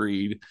I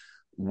agreed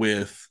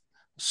with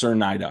Sir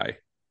Night-Eye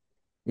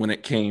when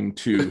it came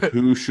to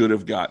who should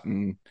have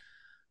gotten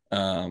the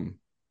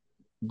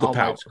All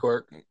power. Might's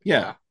quirk.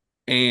 Yeah.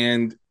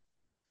 And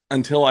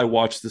until I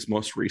watched this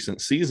most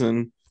recent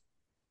season,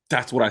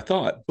 That's what I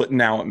thought. But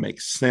now it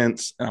makes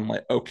sense. And I'm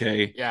like,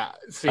 okay, Yeah.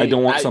 See, I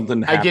don't want something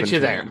to I happen get you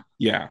to there. him.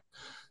 Yeah.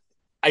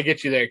 I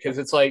get you there because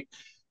it's like,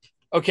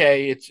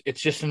 okay,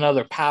 it's just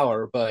another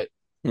power, but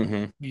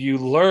you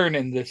learn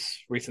in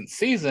this recent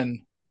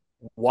season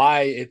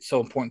why it's so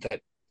important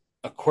that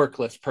a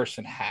quirkless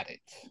person had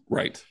it.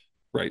 Right.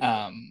 Right.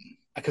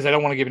 Because I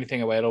don't want to give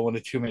anything away. I don't want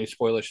to too many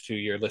spoilers to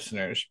your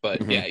listeners,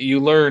 but yeah, you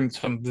learn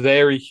some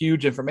very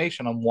huge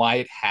information on why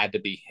it had to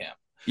be him.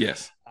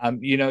 Yes.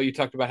 You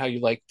talked about how you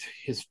liked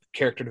his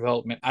character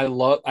development. I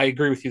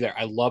agree with you there.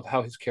 I love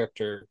how his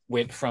character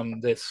went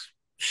from this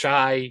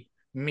shy,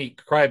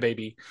 meek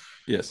crybaby,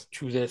 yes,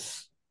 to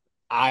this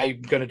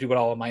I'm gonna do it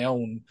all on my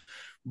own.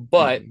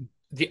 But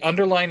the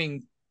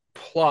underlining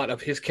plot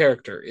of his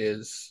character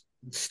is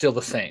still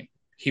the same.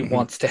 He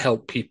wants to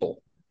help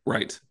people.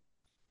 Right.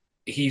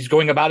 He's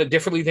going about it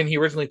differently than he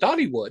originally thought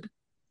he would,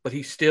 but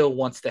he still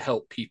wants to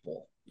help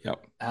people.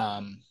 Yep.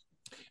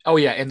 Oh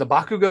yeah, and the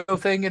Bakugo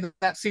thing in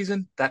that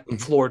season, that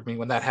floored me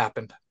when that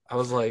happened. I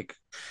was like,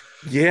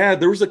 yeah,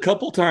 there was a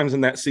couple times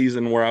in that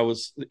season where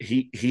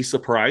he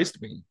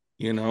surprised me,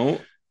 Well,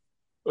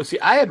 see,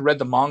 I had read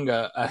the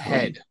manga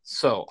ahead,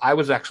 so I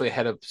was actually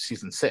ahead of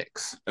season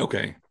 6.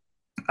 Okay.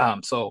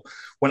 So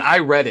when I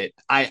read it,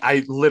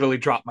 I literally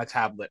dropped my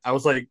tablet. I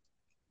was like,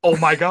 oh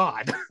my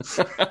God,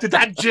 did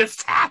that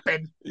just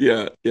happen?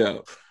 Yeah.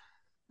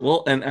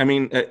 Well, and I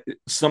mean,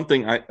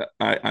 something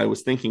I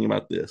was thinking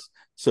about this.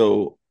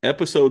 So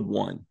episode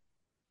 1,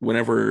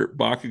 whenever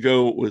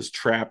Bakugo was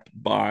trapped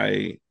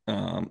by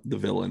the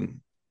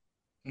villain,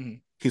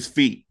 his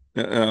feet,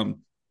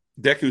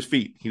 Deku's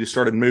feet, he just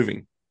started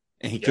moving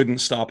and he couldn't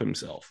stop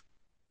himself.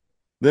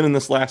 Then in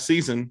this last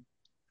season,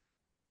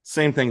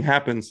 same thing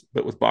happens,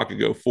 but with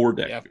Bakugo for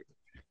Deku. Yeah.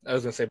 I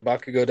was going to say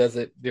Bakugo does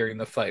it during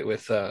the fight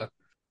with,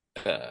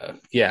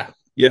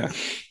 yeah.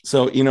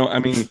 So, I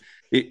mean,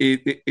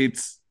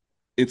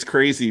 it's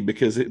crazy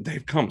because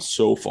they've come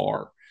so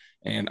far.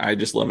 And I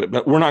just love it.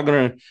 But we're not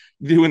going to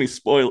do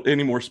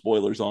any more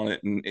spoilers on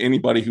it. And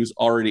anybody who's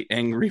already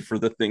angry for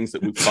the things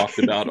that we've talked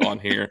about on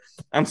here,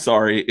 I'm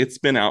sorry. It's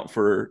been out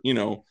for,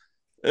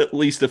 at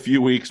least a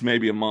few weeks,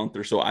 maybe a month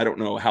or so. I don't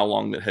know how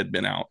long that had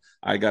been out.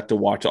 I got to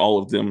watch all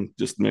of them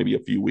just maybe a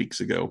few weeks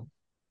ago.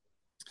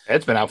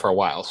 It's been out for a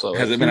while. So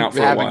has it been out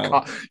for a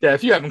while?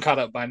 If you haven't caught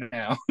up by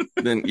now,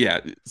 then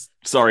yeah,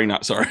 sorry,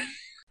 not sorry.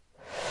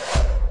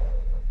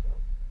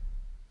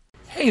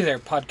 Hey there,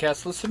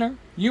 podcast listener.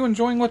 You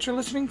enjoying what you're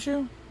listening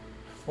to?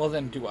 Well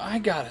then, do I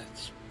got a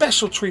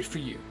special treat for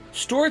you.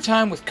 Story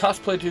time with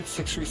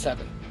Cosplaydude637.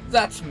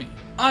 That's me.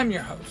 I'm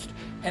your host.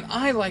 And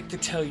I like to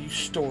tell you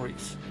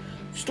stories.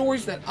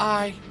 Stories that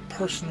I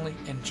personally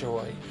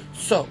enjoy.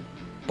 So,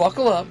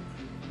 buckle up,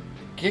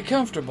 get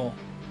comfortable,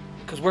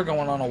 because we're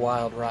going on a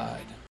wild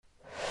ride.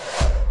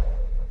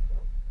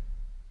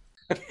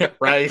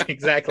 Right,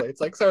 exactly.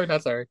 It's like, sorry,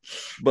 not sorry.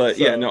 But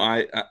so, yeah, no,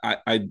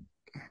 I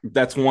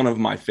that's one of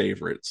my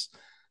favorites.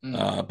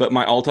 But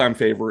my all-time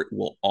favorite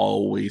will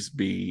always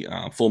be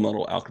Full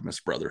Metal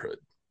Alchemist Brotherhood.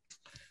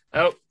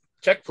 Oh,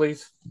 check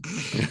please.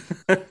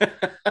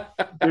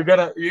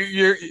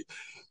 You're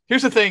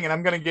here's the thing, and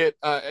I'm gonna get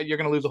you're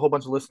gonna lose a whole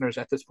bunch of listeners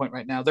at this point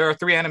right now. There are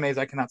 3 animes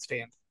I cannot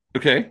stand.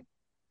 Okay.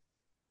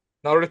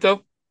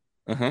 Naruto.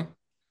 Uh-huh.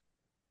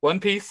 One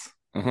Piece.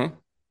 Uh-huh.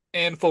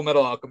 And Full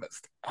Metal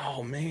Alchemist.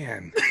 Oh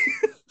man.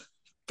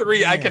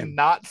 3, I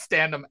cannot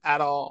stand them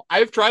at all.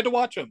 I've tried to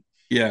watch them.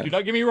 Yeah. Do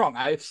not get me wrong.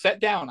 I've sat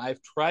down.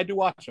 I've tried to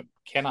watch them.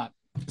 Cannot.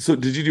 So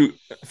did you do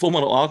Full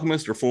Metal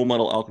Alchemist or Full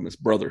Metal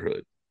Alchemist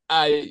Brotherhood?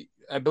 I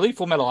believe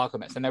Full Metal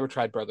Alchemist. I never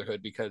tried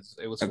Brotherhood because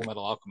it was Full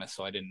Metal Alchemist,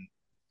 so I didn't.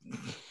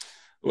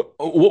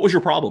 What was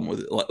your problem with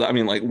it? I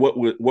mean, like, what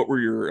were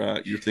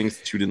your things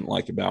that you didn't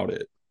like about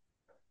it?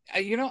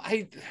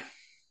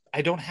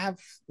 I don't have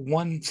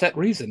one set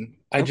reason.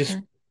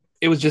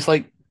 It was just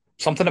like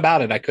something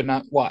about it I could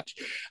not watch.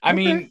 I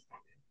mean,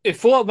 if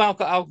Full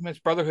Metal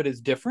Alchemist Brotherhood is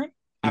different,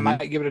 I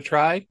might give it a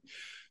try.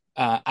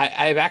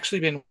 I've actually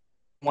been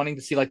wanting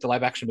to see like the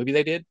live action movie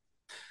they did.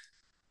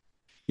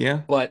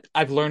 Yeah. But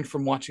I've learned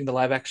from watching the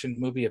live action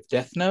movie of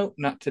Death Note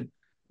not to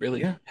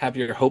really have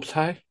your hopes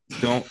high.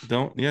 Don't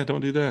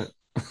do that.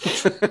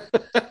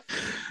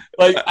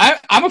 Like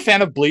I'm a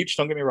fan of Bleach,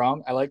 don't get me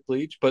wrong. I like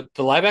Bleach, but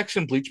the live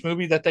action Bleach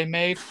movie that they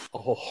made,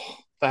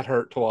 that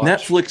hurt to watch.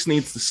 Netflix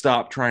needs to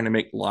stop trying to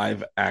make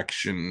live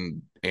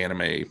action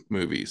anime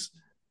movies.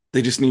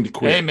 They just need to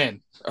quit.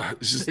 Amen.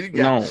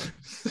 No.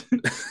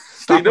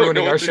 Stop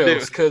ruining our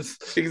shows because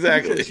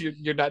exactly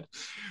you're not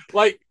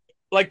like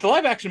the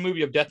live action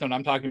movie of Death Note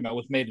I'm talking about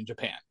was made in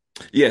Japan.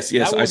 Yes,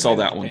 I saw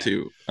that one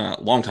too, a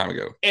long time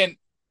ago. And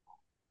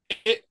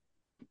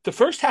the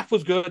first half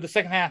was good. The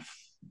second half,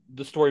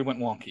 the story went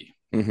wonky.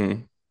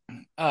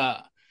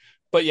 But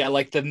yeah,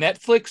 like the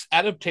Netflix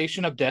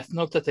adaptation of Death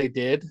Note that they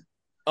did,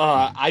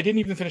 I didn't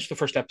even finish the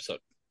first episode.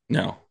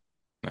 No.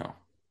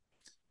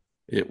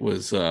 It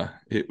was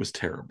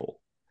terrible.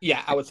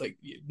 Yeah, I was like,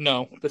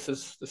 no, this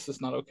is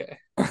not okay.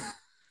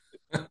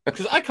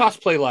 Because I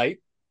cosplay light.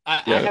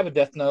 I have a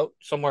Death Note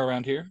somewhere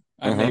around here.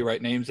 I may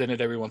write names in it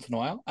every once in a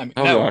while. I mean,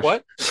 Oh, no, gosh.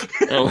 what?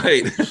 Oh,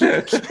 wait.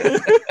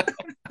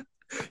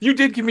 You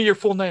did give me your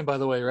full name, by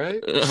the way,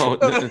 right?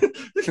 Oh,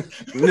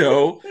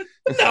 no.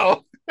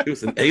 No. It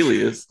was an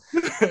alias.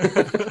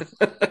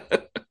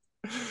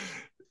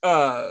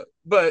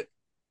 But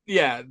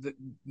yeah,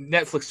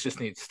 Netflix just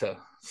needs to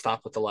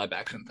stop with the live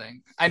action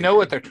thing. I know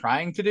what they're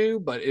trying to do,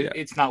 but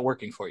it's not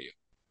working for you.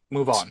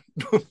 Move on.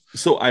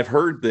 So I've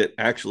heard that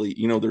actually,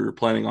 they're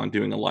planning on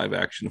doing a live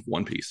action of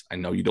One Piece. I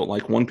know you don't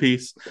like One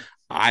Piece.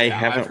 I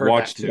haven't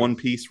watched One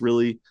Piece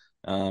really.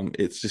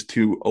 It's just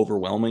too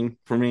overwhelming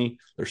for me.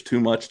 There's too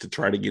much to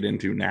try to get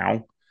into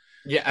now.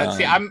 Yeah,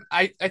 see,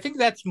 I think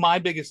that's my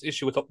biggest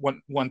issue with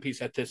One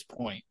Piece at this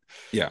point.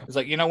 Yeah, it's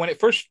like, when it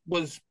first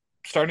was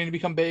starting to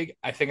become big,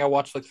 I think I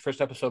watched like the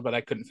first episode, but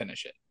I couldn't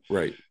finish it.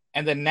 Right.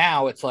 And then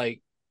now it's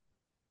like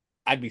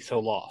I'd be so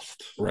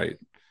lost. Right.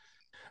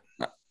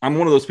 I'm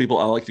one of those people.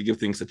 I like to give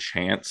things a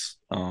chance.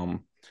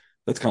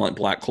 That's kind of like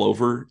Black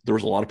Clover. There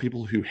was a lot of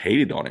people who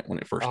hated on it when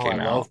it first came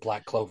out. I love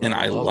Black Clover, and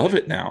I love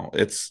it now.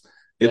 It's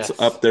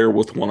up there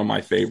with one of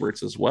my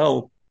favorites as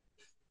well.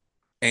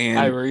 And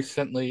I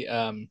recently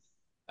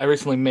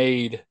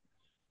made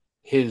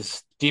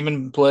his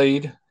Demon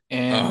Blade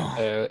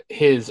and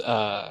his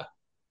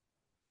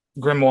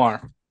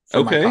Grimoire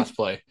for my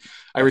cosplay.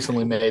 I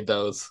recently made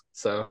those,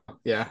 so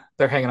yeah,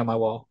 they're hanging on my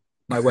wall,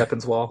 my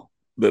weapons wall.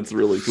 That's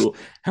really cool.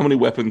 How many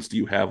weapons do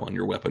you have on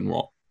your weapon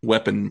wall?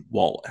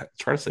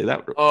 Try to say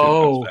that.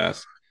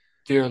 Fast.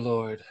 Dear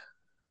Lord.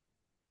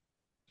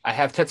 I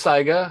have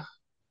Tetsaiga.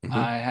 Mm-hmm.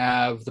 I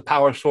have the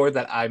Power Sword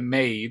that I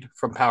made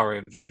from Power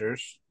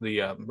Rangers.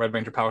 The Red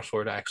Ranger Power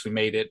Sword, I actually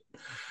made it.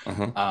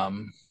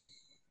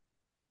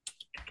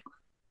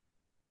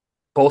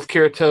 Both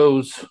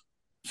Kirito's.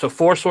 So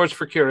 4 swords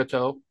for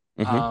Kirito.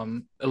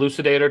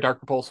 Elucidator, Dark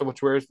Repulsor,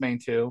 which wears main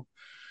 2.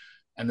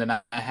 And then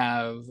I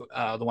have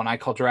the one I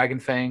call Dragon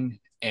Fang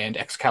and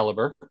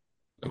Excalibur.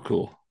 Oh,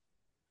 cool.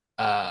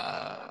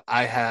 I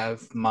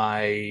have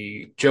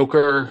my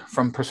Joker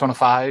from Persona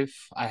 5.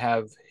 I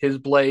have his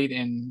blade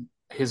and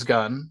his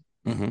gun.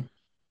 The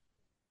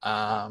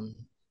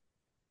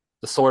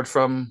sword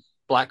from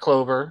Black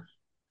Clover.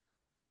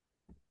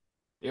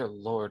 Dear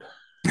Lord.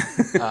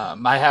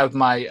 I have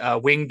my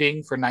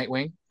Wingding for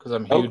Nightwing because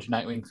I'm a huge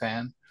Nightwing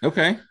fan.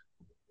 Okay.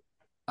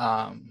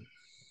 I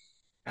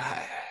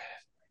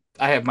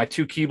have my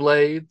 2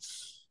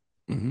 Keyblades.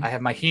 I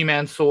have my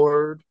He-Man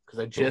sword because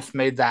I just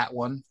made that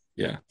one.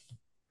 Yeah.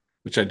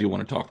 Which I do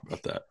want to talk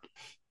about that.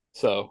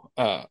 So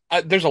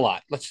there's a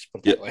lot. Let's just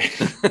put it that way.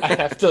 I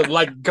have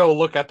to go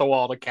look at the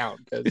wall to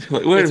count because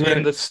it's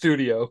in the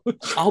studio.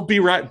 I'll be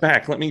right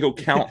back. Let me go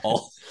count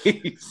all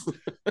these.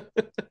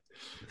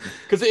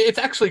 Because it's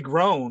actually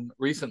grown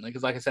recently.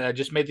 Because like I said, I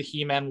just made the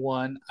He-Man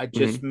one. I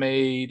just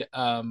made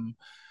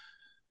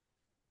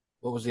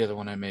what was the other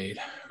one I made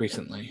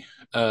recently?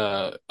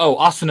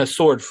 Asana's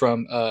sword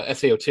from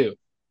SAO2.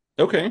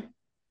 Okay.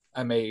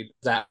 I made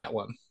that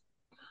one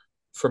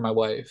for my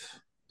wife.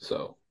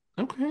 So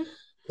okay.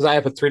 Because I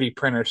have a 3D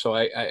printer, so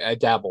I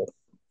dabble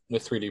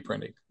with 3D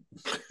printing.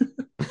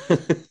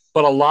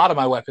 But a lot of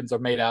my weapons are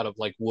made out of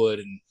like wood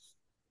and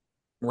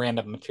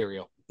random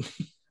material.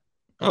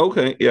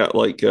 Okay. Yeah,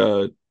 like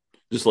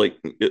just like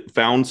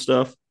found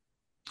stuff.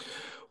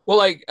 Well,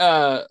 like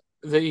the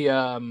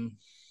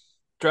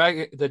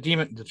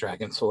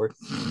dragon sword.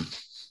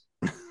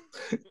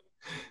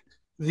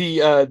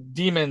 The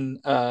demon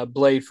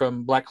blade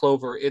from Black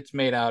Clover, it's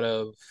made out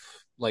of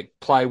like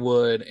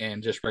plywood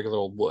and just regular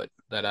old wood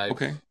that I've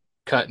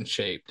cut and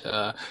shaped.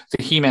 The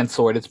He-Man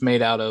sword, it's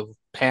made out of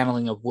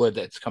paneling of wood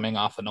that's coming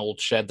off an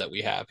old shed that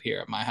we have here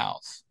at my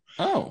house.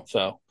 Oh.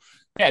 So,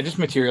 yeah, just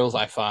materials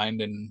I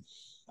find and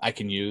I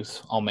can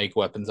use. I'll make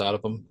weapons out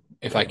of them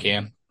if I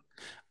can.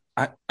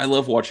 I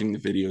love watching the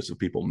videos of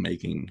people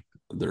making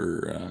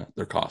their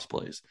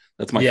cosplays.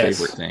 That's my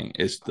favorite thing.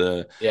 Is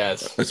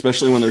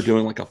especially when they're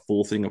doing like a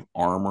full thing of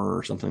armor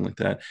or something like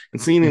that,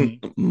 and seeing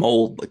them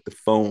mold like the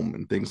foam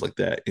and things like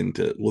that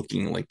into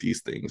looking like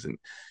these things, and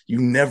you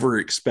never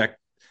expect.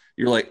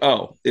 You're like,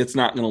 oh, it's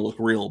not going to look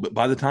real, but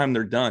by the time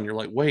they're done, you're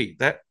like,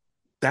 wait,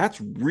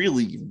 that's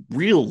really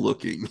real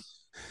looking.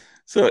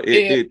 So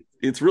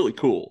it's really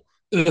cool.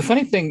 The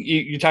funny thing,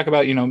 you talk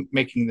about,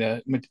 making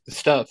the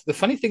stuff. The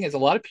funny thing is a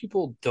lot of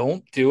people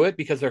don't do it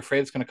because they're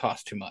afraid it's going to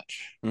cost too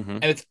much.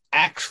 And it's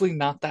actually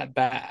not that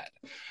bad.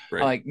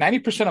 Right. Like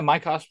 90% of my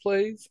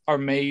cosplays are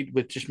made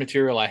with just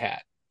material I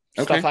had,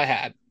 stuff I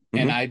had,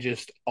 and I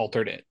just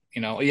altered it.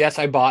 Yes,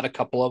 I bought a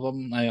couple of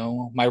them,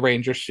 my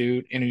Ranger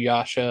suit,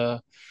 Inuyasha,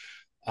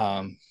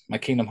 my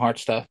Kingdom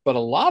Hearts stuff, but a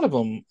lot of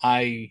them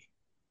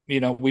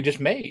we just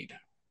made.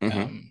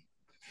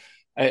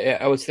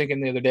 I was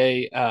thinking the other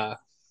day,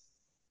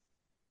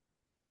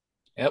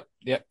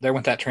 Yep. There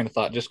went that train of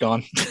thought. Just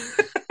gone.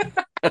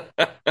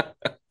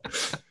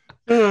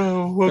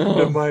 Welcome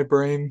to my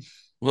brain.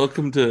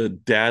 Welcome to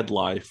dad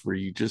life, where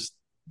you just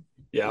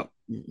you're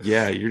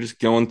just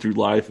going through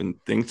life and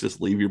things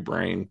just leave your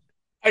brain.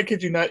 I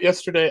kid you not.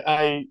 Yesterday,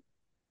 I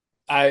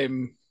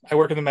I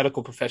work in the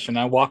medical profession.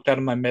 I walked out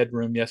of my med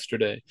room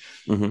yesterday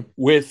Mm-hmm.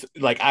 with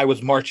I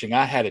was marching.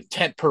 I had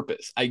intent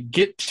purpose. I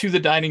get to the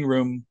dining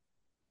room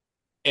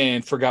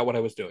and forgot what I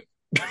was doing.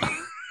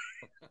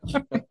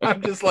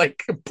 I'm just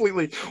like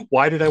completely.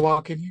 Why did I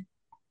walk in here?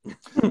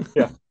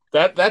 Yeah,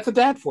 that's a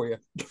dad for you.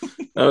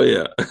 Oh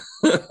yeah.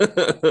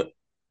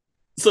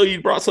 So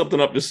you brought something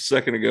up just a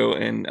second ago,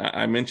 and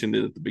I mentioned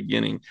it at the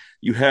beginning.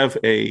 You have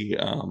a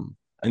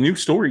new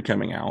story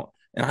coming out,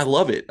 and I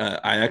love it.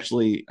 I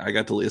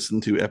got to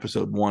listen to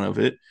episode 1 of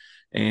it,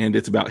 and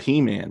it's about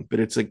He-Man, but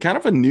it's a kind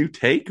of a new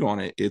take on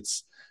it.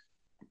 It's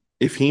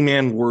if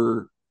He-Man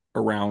were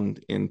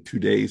around in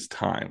today's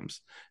times,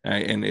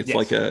 and it's Yes.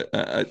 like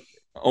a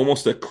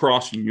almost a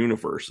cross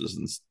universes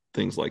and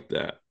things like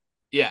that.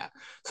 Yeah.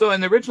 So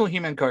in the original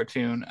He-Man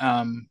cartoon,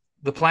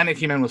 the planet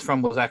He-Man was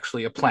from was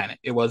actually a planet.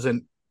 It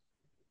wasn't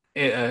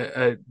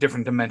a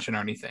different dimension or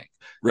anything.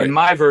 Right. In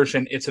my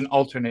version, it's an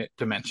alternate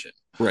dimension.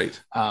 Right.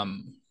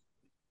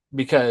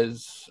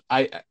 Because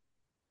I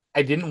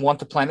didn't want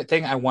the planet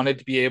thing. I wanted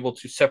to be able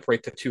to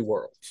separate the two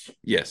worlds.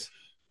 Yes.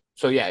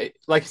 So yeah,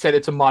 like I said,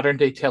 it's a modern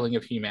day telling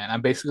of He-Man.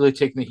 I'm basically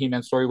taking the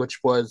He-Man story, which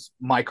was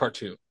my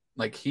cartoon.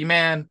 Like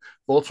He-Man,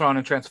 Voltron,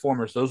 and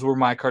Transformers, those were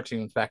my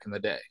cartoons back in the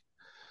day.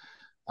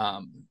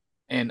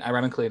 And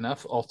ironically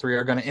enough, all three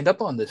are going to end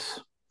up on this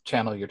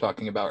channel you're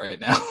talking about right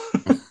now.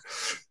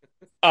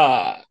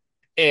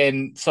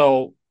 And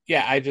so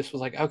yeah, I just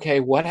was like, okay,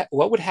 what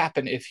would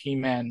happen if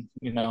He-Man,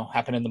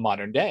 happened in the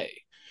modern day?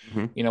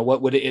 Mm-hmm.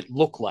 What would it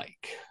look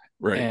like?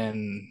 Right.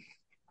 And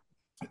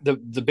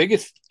the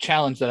biggest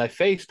challenge that I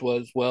faced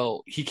was,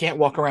 well, he can't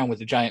walk around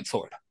with a giant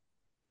sword.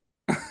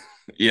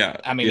 Yeah.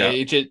 I mean, yeah.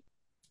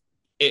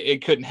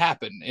 it couldn't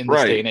happen in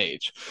this day and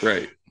age.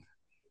 Right.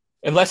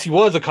 Unless he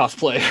was a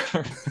cosplayer.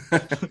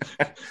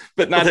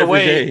 But not every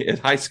day at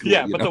high school.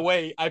 Yeah, but the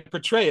way I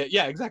portray it,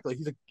 yeah, exactly.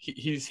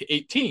 He's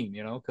 18,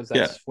 because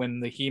that's when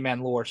the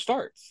He-Man lore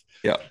starts.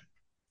 Yeah.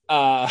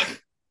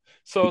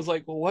 So I was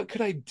like, well, what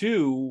could I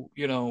do,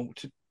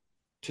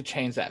 to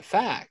change that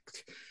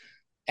fact?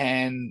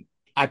 And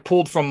I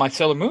pulled from my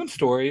Sailor Moon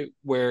story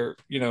where,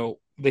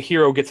 the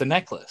hero gets a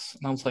necklace.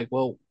 And I was like,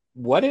 well,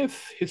 what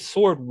if his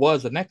sword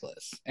was a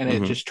necklace and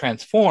it just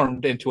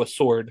transformed into a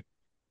sword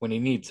when he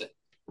needs it?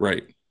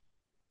 Right.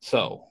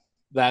 So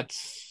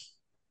that's,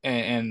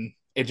 and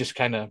it just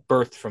kind of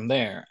birthed from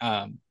there.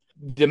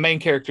 The main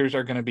characters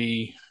are going to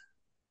be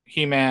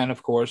He-Man,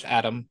 of course,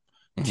 Adam,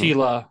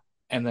 Teela,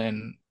 and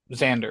then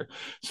Xander.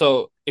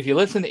 So if you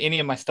listen to any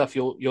of my stuff,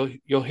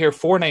 you'll hear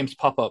 4 names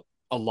pop up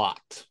a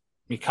lot: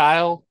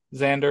 Mikhail,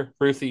 Xander,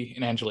 Ruthie,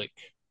 and Angelique.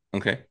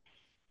 Okay.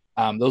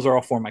 Those are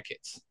all for my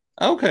kids.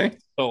 Okay.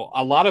 So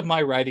a lot of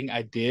my writing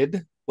I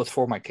did was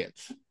for my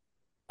kids.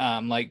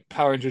 Like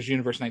Power Rangers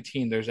Universe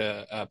 19, there's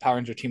a Power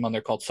Ranger team on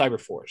there called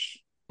Cyberforce.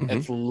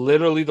 It's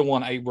literally the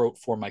one I wrote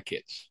for my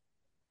kids.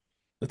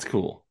 That's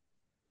cool.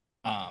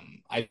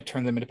 I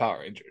turned them into Power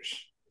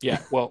Rangers. Yeah,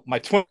 well, my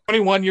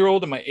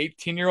 21-year-old and my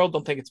 18-year-old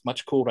don't think it's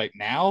much cool right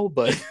now,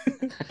 but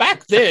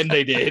back then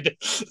they did.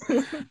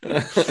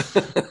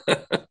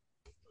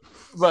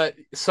 But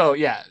so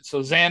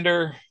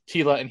Xander,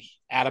 Teela, and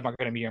Adam are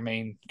going to be your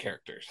main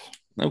characters.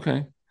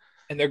 Okay.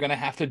 And they're going to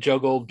have to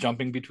juggle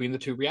jumping between the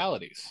two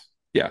realities.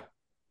 Yeah.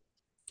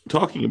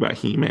 Talking about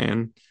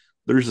He-Man,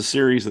 there's a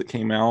series that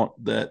came out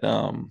that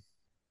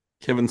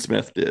Kevin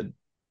Smith did.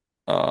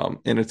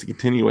 And it's a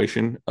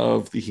continuation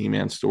of the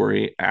He-Man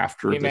story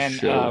after He-Man, the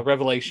show.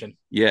 Revelation.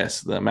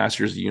 Yes, the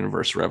Masters of the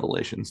Universe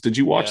Revelations. Did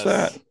you watch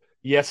that?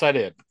 Yes, I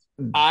did.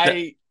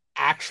 I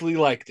actually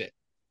liked it.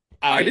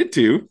 I did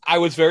too. I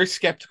was very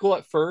skeptical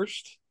at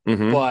first,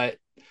 but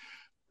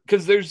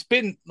because there's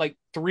been like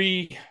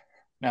 2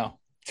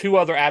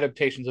 other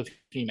adaptations of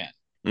He-Man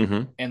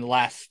in the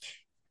last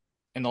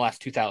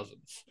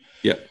 2000s.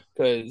 Yeah.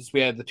 Because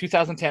we had the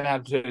 2010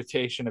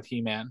 adaptation of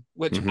He-Man,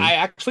 which I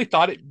actually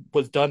thought it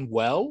was done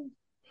well.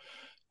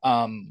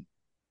 And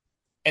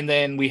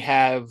then we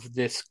have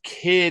this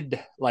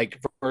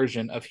kid-like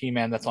version of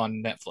He-Man that's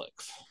on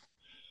Netflix.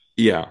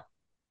 Yeah.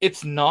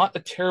 It's not a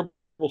terrible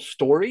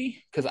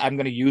story because I'm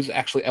going to use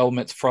actually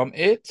elements from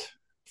it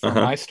for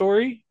my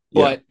story,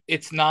 but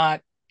it's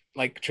not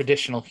like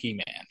traditional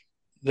He-Man.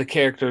 The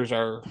characters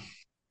are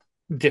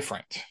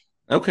different.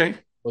 Okay.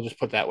 We'll just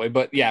put it that way.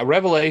 But yeah,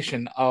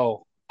 Revelation,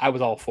 I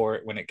was all for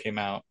it when it came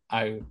out.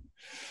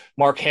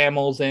 Mark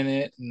Hamill's in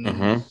it.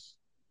 And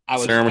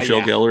Sarah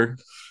Michelle Gellar.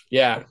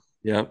 Yeah.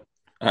 Yeah.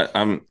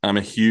 I'm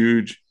a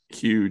huge,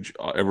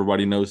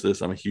 everybody knows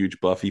this. I'm a huge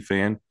Buffy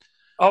fan.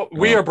 Oh,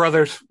 we are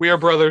brothers. We are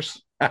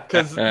brothers.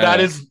 Because that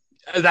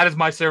is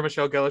my Sarah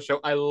Michelle Gellar show.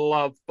 I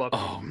love Buffy.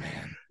 Oh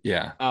man.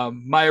 Yeah.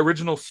 My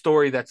original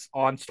story that's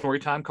on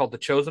Storytime called The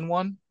Chosen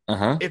One.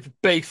 It's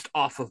based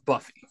off of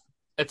Buffy.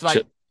 It's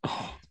like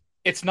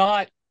it's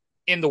not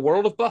in the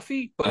world of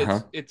Buffy,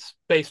 but it's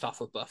based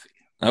off of Buffy.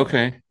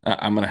 Okay.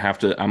 I'm gonna have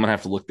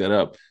to look that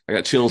up. I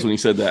got chills when you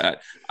said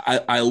that.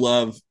 I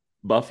love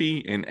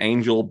Buffy and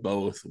Angel.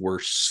 Both were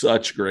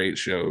such great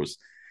shows.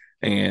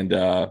 And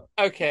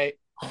okay.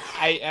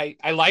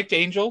 I liked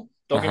Angel,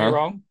 don't get me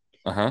wrong,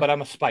 but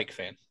I'm a Spike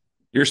fan.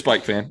 You're a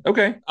Spike fan.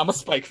 Okay. I'm a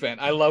Spike fan.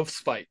 I love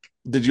Spike.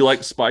 Did you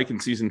like Spike in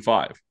season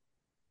 5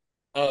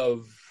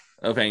 Of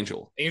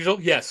Angel? Angel?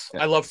 Yes.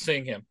 Yeah. I love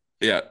seeing him.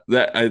 Yeah,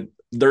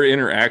 their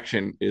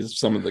interaction is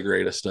some of the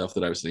greatest stuff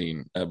that I've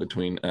seen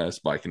between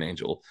Spike and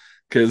Angel.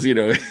 Because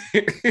And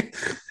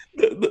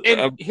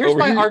here's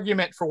my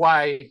argument for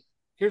why.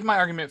 Here's my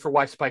argument for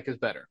why Spike is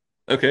better.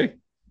 Okay.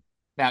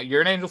 Now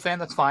you're an Angel fan.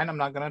 That's fine. I'm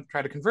not going to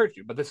try to convert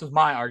you, but this is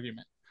my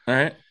argument. All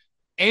right.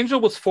 Angel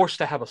was forced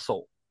to have a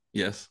soul.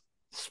 Yes.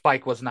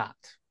 Spike was not.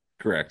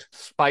 Correct.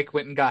 Spike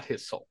went and got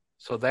his soul.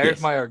 So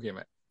there's my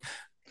argument.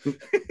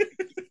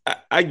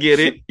 I get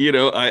it.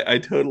 I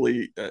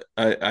totally,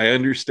 I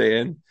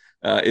understand.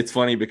 It's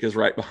funny because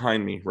right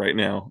behind me right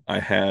now, I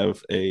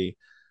have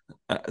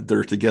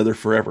they're together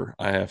forever.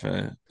 I have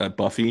a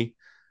Buffy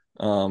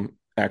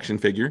action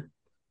figure,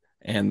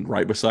 and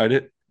right beside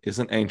it is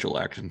an Angel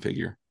action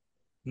figure.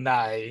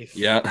 Nice.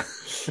 Yeah.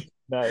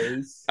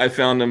 Nice. I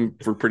found them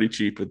for pretty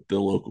cheap at the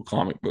local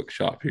comic book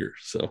shop here.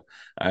 So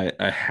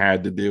I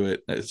had to do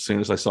it as soon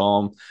as I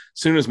saw them.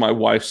 As soon as my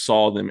wife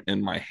saw them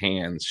in my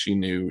hands, she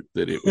knew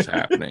that it was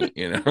happening.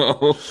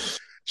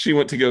 She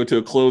went to go to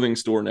a clothing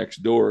store next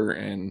door,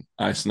 and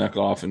I snuck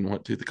off and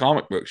went to the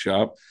comic book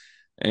shop.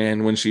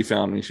 And when she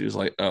found me, she was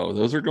like, "Oh,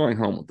 those are going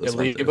home with us."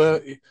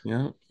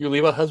 You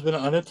leave a husband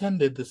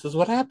unattended. This is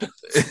what happens.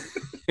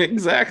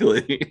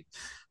 Exactly.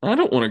 I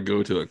don't want to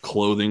go to a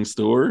clothing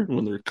store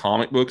when there are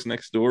comic books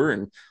next door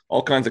and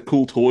all kinds of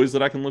cool toys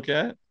that I can look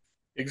at.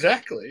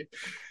 Exactly.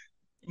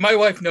 My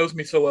wife knows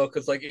me so well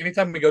because, like,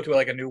 anytime we go to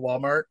like a new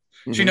Walmart,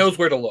 she knows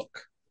where to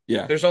look.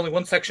 Yeah. There's only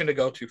one section to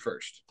go to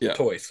first. Yeah.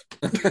 Toys.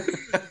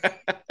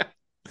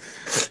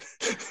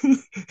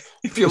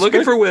 If you're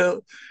looking for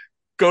Will,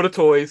 go to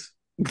toys.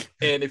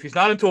 And if he's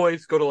not in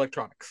toys, go to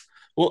electronics.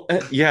 Well,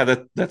 yeah,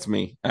 that's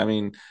me. I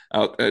mean,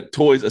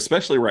 toys,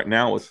 especially right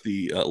now with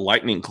the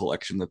Lightning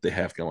collection that they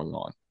have going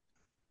on.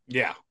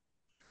 Yeah.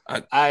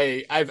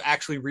 I've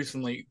actually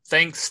recently,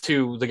 thanks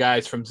to the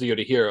guys from Zero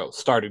to Hero,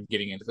 started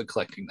getting into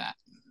collecting that.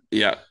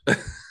 Yeah.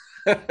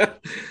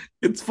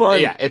 It's fun.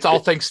 Yeah, it's all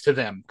thanks to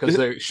them because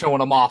they're showing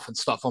them off and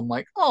stuff. I'm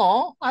like,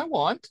 oh, I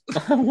want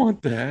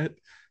that.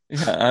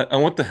 Yeah, I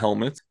want the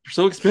helmets. They're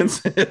so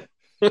expensive.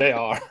 They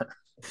are.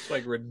 It's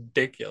like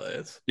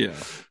ridiculous. Yeah,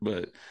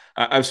 but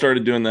I've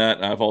started doing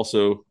that. I've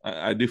also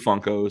I do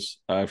Funkos.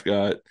 I've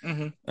got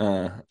I've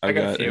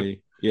got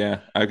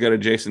a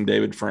Jason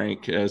David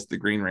Frank as the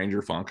Green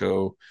Ranger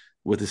Funko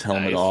with his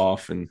helmet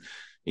off, and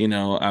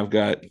I've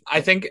got. I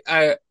think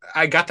I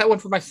got that one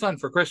for my son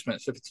for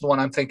Christmas. If it's the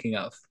one I'm thinking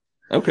of.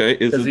 Okay,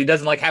 because he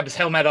doesn't like have his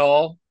helmet at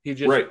all. He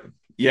just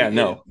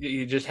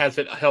he just has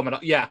it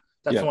helmet. Yeah.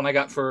 That's the one I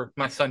got for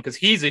my son because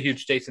he's a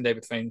huge Jason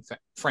David Frank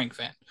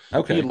fan.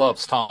 Okay. He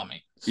loves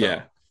Tommy. So.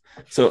 Yeah.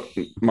 So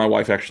my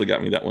wife actually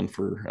got me that one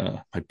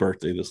for my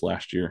birthday this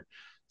last year.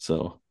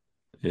 So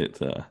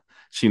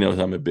she knows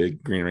I'm a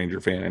big Green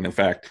Ranger fan. And in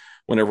fact,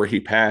 whenever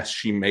he passed,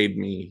 she made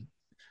me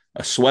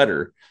a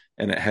sweater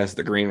and it has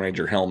the Green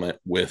Ranger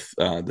helmet with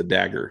the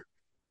dagger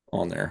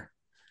on there.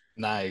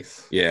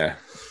 Nice. Yeah.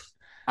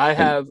 I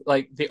have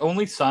the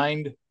only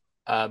signed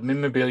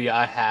memorabilia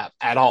I have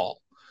at all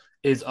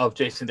is of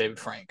Jason David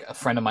Frank. A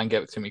friend of mine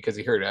gave it to me because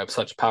he heard I was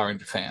such a Power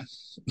Ranger fan.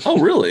 Oh,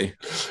 really?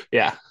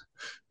 Yeah.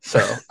 So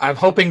I'm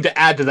hoping to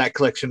add to that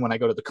collection when I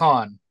go to the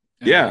con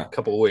in a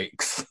couple of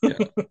weeks. Yeah.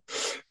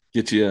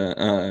 Get you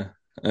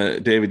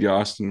David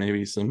Yost and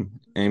maybe some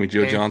Amy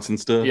Jo Johnson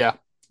stuff. Yeah.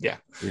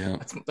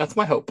 That's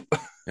my hope.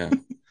 Yeah.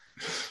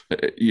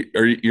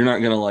 You're not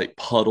gonna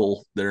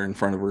puddle there in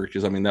front of her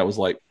because I mean that was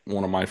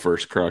one of my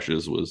first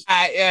crushes was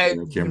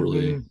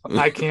Kimberly.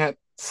 I can't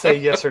say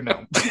yes or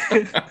no.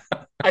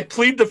 I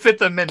plead the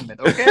Fifth Amendment,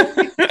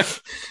 okay?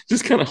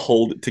 Just kind of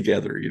hold it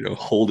together,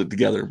 hold it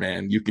together,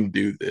 man. You can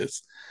do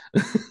this.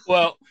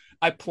 Well,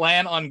 I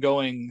plan on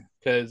going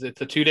because it's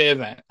a 2-day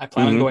event. I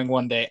plan on going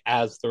one day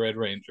as the Red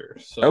Ranger.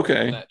 So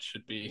that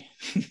should be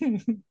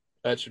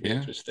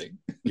interesting.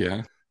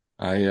 Yeah.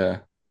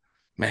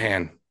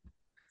 Man.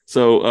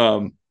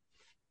 So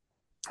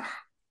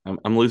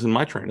I'm losing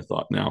my train of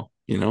thought now,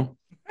 This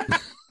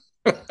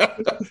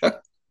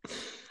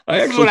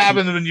is what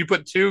happens when you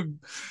put two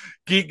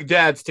geek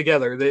dads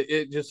together.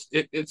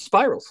 It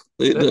spirals.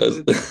 It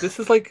does. This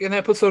is like an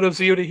episode of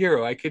Zero to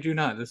Hero. I kid you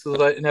not. This is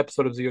like an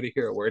episode of Zero to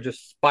Hero where it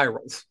just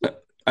spirals.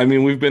 I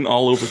mean, we've been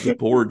all over the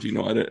board.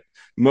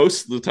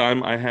 Most of the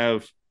time, I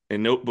have a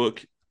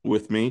notebook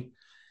with me,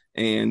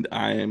 and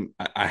I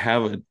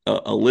have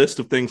a list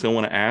of things I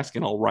want to ask,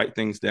 and I'll write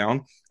things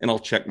down, and I'll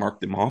check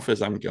mark them off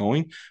as I'm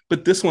going.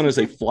 But this one is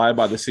a fly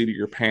by the seat of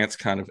your pants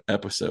kind of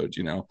episode.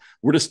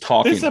 We're just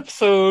talking.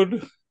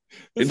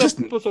 This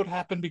episode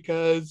happened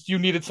because you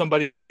needed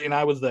somebody and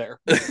I was there.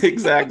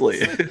 Exactly.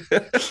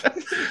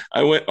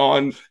 I went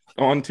on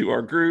to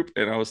our group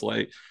and I was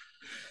like,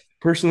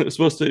 person that was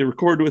supposed to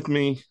record with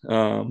me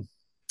isn't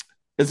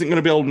going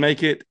to be able to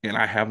make it and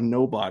I have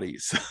nobody.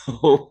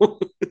 So,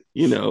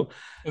 And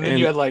then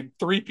you had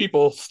 3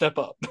 people step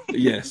up.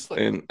 Yes.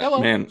 And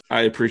hello. Man,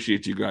 I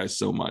appreciate you guys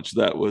so much.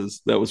 That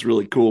was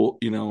really cool.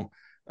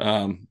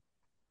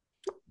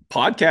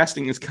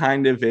 podcasting is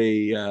kind of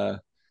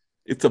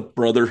it's a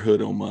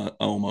brotherhood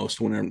almost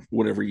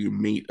whenever you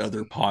meet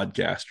other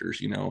podcasters,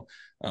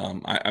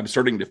 I'm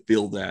starting to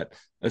feel that,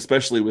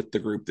 especially with the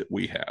group that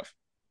we have.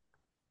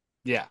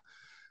 Yeah.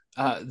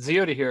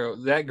 Zio to Hero,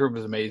 that group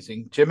is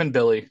amazing. Jim and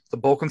Billy, the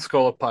Bulk and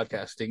Skull of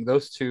podcasting,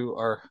 those two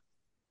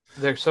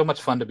they're so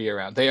much fun to be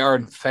around. They are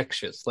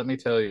infectious, let me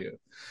tell you.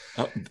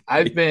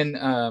 I've been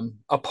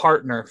a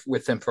partner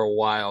with them for a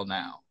while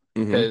now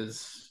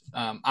because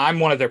I'm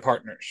one of their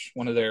partners,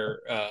 one of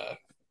their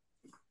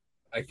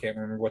I can't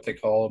remember what they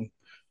call them,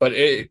 but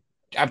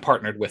I'm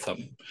partnered with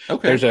them.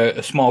 Okay. There's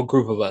a small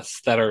group of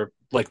us that are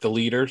like the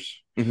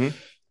leaders, and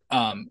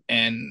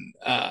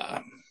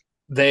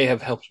they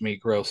have helped me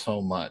grow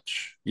so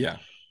much. Yeah.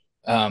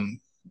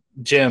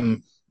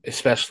 Jim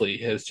especially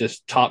has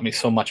just taught me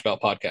so much about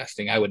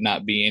podcasting. I would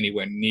not be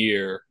anywhere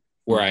near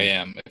where I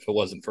am if it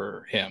wasn't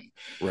for him.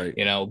 Right.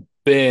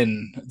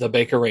 Ben, the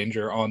Baker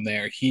Ranger on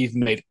there, he's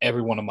made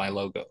every one of my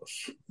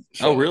logos.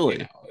 So, oh,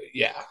 really?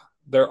 Yeah.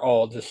 They're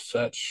all just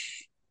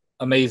such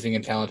amazing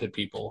and talented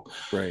people.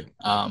 Right.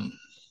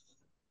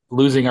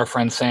 Losing our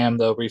friend Sam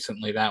though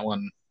recently, that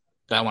one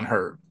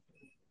hurt.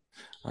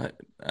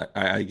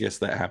 I guess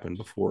that happened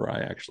before I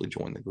actually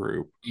joined the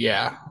group.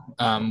 Yeah.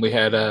 We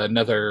had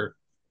another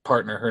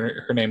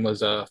partner. Her name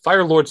was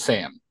Fire Lord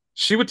Sam.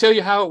 She would tell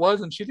you how it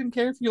was, and she didn't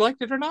care if you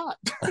liked it or not.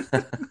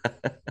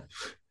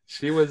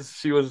 She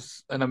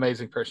was an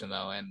amazing person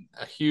though, and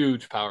a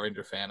huge Power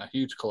Ranger fan, a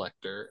huge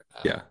collector.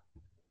 Yeah.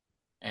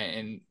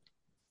 And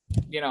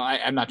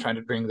I'm not trying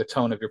to bring the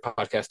tone of your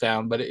podcast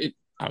down, but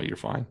you're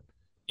fine.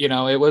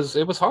 It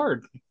was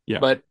hard. Yeah.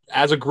 But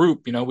as a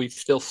group, we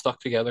still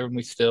stuck together, and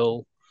we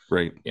still,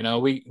 right.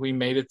 We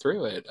made it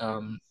through it.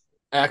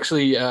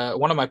 Actually,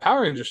 one of my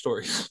Power Ranger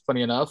stories,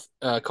 funny enough,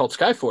 called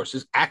Skyforce,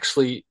 is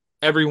actually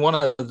every one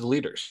of the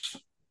leaders.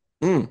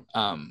 Not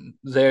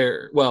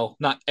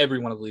every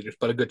one of the leaders,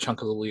 but a good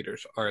chunk of the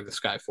leaders are the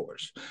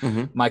Skyforce.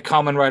 My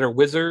Common Rider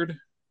Wizard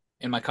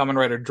and my Common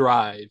Rider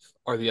Drive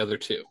are the other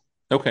two.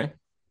 Okay.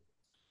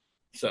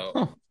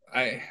 So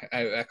I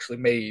actually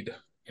made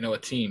a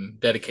team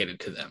dedicated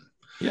to them.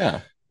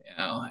 Yeah.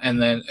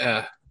 And then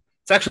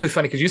it's actually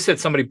funny because you said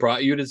somebody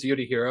brought you to Zio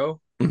to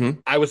Hero.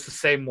 I was the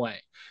same way.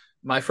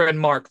 My friend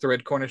Mark, the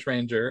Red Cornish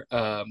Ranger.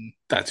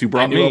 That's who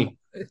brought me.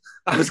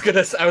 I was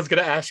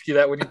gonna ask you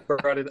that when you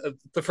brought it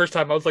the first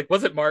time. I was like,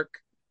 was it Mark?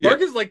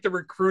 Mark is like the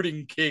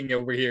recruiting king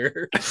over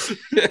here.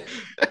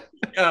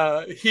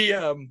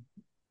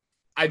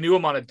 I knew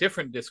him on a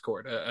different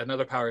Discord,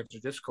 another Power Ranger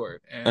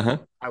Discord, and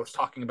I was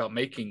talking about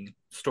making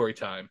story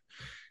time.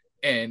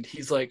 And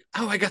he's like,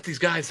 "Oh, I got these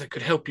guys that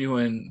could help you,"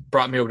 and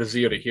brought me over to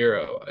Zio to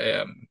Hero.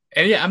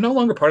 And yeah, I'm no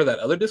longer part of that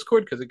other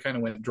Discord because it kind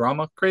of went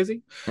drama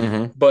crazy.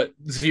 But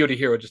Zio to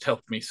Hero just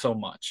helped me so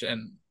much,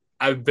 and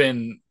I've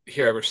been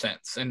here ever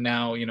since. And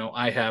now,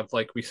 I have,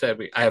 like we said,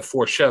 I have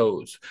 4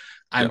 shows.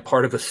 I'm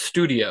part of a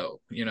studio.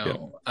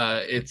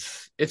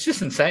 It's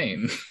just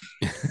insane.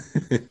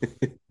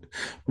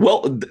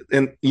 Well,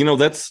 and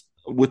that's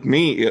with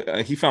me.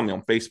 He found me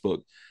on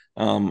Facebook.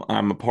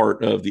 I'm a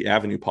part of the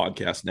Avenue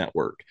Podcast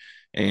Network,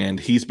 and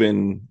he's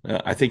been.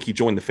 I think he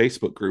joined the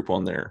Facebook group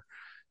on there,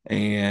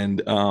 and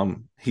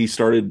he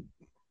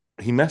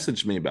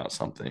messaged me about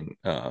something,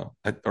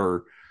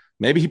 or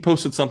maybe he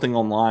posted something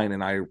online,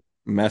 and I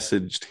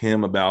messaged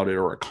him about it,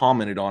 or I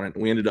commented on it,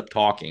 and we ended up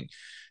talking.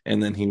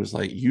 And then he was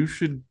like, "You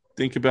should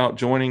think about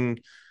joining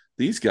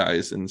these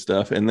guys and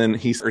stuff." And then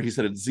he said,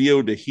 "It's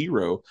Zio to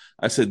Hero."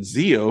 I said,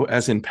 "Zio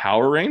as in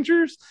Power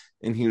Rangers?"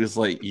 And he was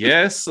like,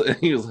 "Yes." And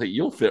he was like,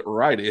 "You'll fit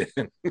right in."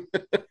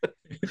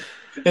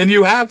 And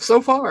you have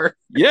so far.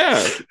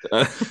 Yeah.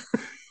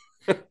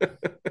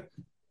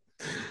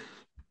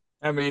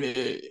 I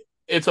mean,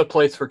 it's a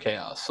place for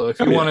chaos. So if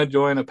you want to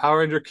join a Power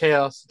Ranger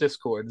Chaos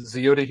Discord,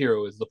 Zio to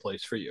Hero is the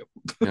place for you.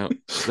 Yeah,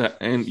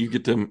 and you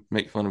get to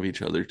make fun of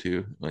each other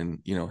too, and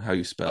how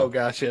you spell. Oh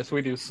gosh, yes,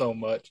 we do so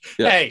much.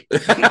 Yeah. Hey.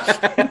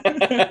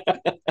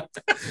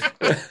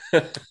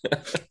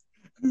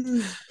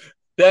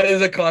 That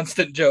is a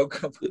constant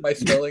joke of my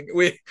spelling.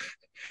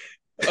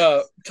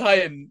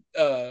 Ty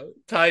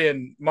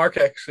and Mark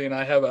actually and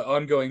I have an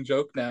ongoing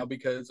joke now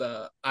because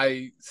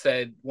I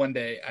said one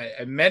day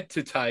I meant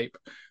to type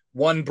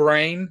one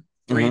brain,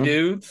 3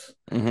 dudes.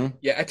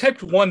 Yeah, I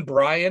typed one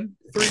Brian,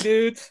 3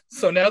 dudes.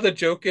 So now the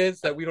joke is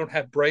that we don't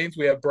have brains,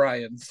 we have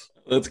Brians.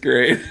 That's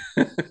great.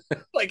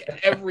 Like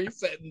every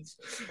sentence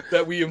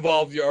that we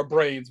involve our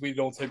brains, we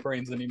don't say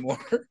brains anymore.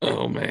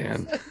 Oh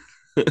man.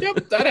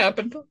 Yep, that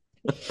happened.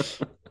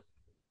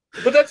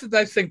 But that's the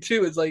nice thing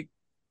too, is like,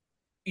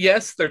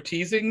 yes, they're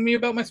teasing me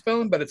about my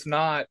spelling, but it's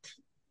not.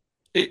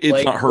 It's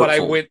like not hurtful. What I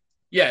went.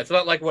 Yeah, it's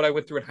not like what I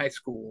went through in high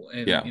school,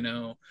 and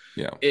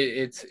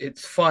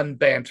it's fun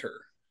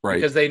banter, right?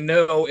 Because they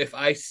know if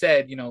I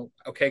said,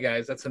 okay,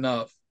 guys, that's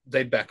enough,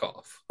 they'd back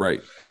off,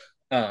 right?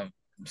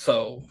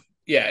 So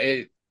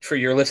yeah, for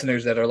your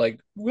listeners that are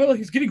like, well,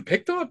 he's getting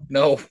picked on.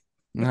 No,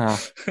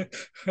 I'm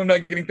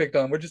not getting picked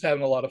on. We're just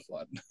having a lot of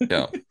fun.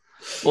 Yeah.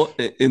 Well,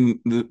 and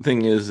the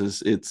thing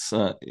is it's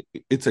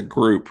a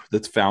group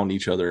that's found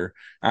each other.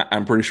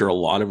 I'm pretty sure a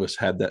lot of us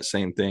had that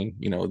same thing,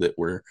 that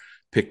we're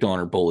picked on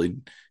or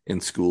bullied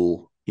in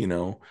school.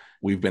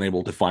 We've been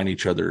able to find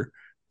each other,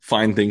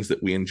 find things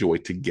that we enjoy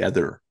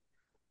together,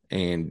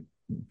 and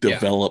Yeah.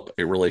 develop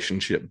a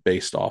relationship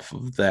based off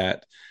of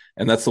that.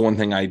 And that's the one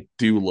thing I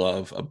do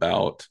love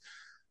about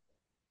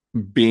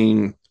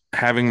being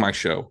having my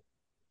show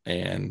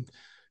and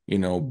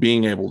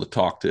being able to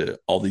talk to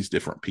all these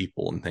different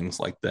people and things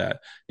like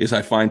that is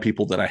I find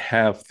people that I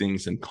have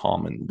things in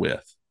common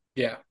with.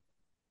 Yeah.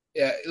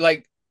 Yeah.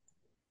 Like,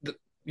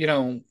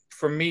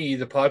 for me,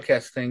 the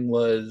podcast thing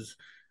was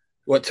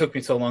what took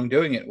me so long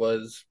doing it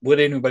was, would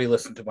anybody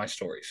listen to my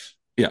stories?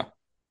 Yeah.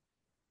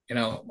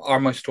 Are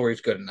my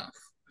stories good enough?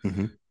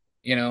 Mm-hmm.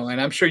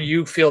 And I'm sure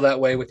you feel that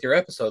way with your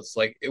episodes.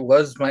 Like, it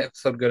was my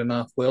episode good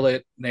enough? Will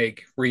it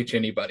reach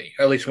anybody?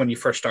 Or at least when you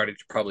first started,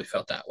 you probably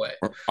felt that way.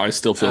 I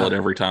still feel it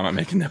every time I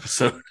make an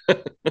episode.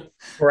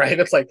 Right?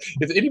 It's like,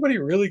 is anybody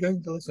really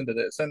going to listen to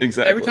this? And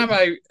Exactly.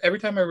 every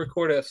time I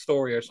record a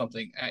story or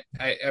something,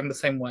 I am the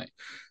same way.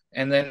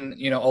 And then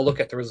I'll look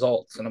at the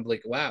results and I'm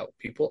like, wow,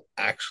 people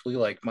actually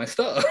like my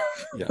stuff.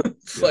 Yeah.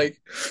 It's like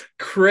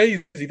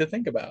crazy to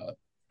think about.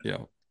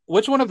 Yeah.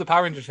 Which one of the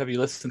Power Rangers have you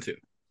listened to?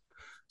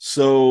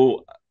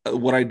 So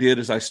what I did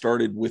is I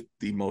started with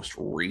the most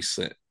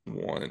recent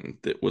one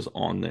that was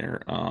on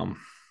there. I'm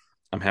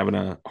having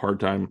a hard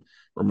time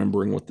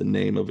remembering what the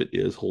name of it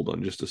is. Hold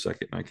on just a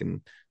second. I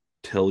can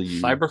tell you.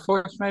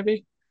 Cyberforce,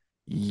 maybe?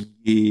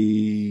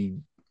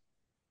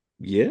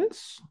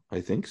 Yes,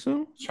 I think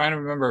so. Trying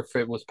to remember if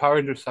it was Power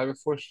Rangers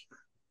Cyberforce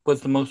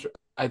was the most.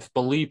 I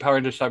believe Power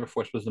Rangers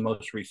Cyberforce was the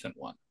most recent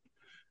one,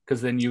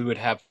 because then you would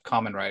have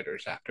Common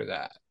Riders after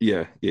that.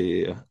 Yeah.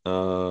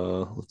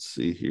 Let's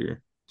see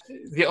here.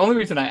 The only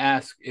reason I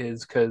ask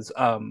is because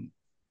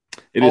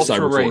it is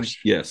Cyberforce. Range.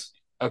 Yes.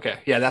 Okay,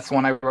 yeah, that's the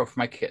one I wrote for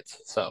my kids,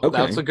 so okay.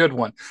 That's a good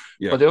one.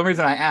 Yeah. But the only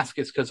reason I ask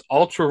is because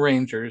Ultra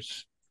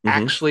Rangers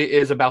actually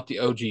is about the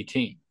OG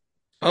team.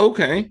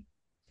 Okay.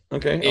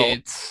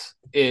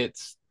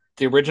 It's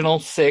the original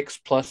 6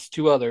 plus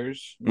 2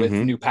 others with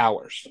new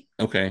powers.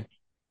 Okay.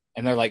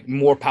 And they're like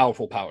more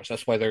powerful powers.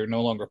 That's why they're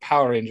no longer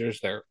Power Rangers;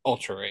 they're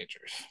Ultra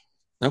Rangers.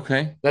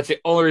 Okay. That's the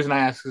only reason I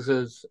ask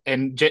is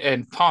and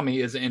Tommy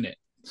is in it.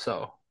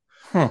 So.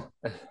 Huh.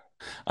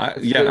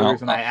 The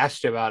reason I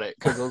asked you about it,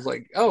 because I was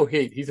like, oh,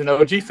 he's an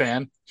OG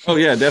fan. Oh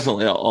yeah,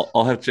 definitely.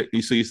 I'll have to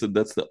check. So you said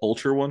that's the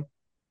Ultra one?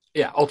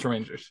 Yeah, Ultra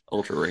Rangers.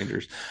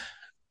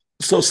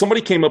 So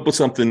somebody came up with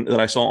something that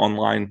I saw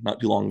online not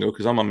too long ago,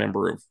 because I'm a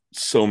member of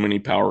so many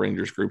Power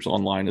Rangers groups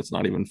online. It's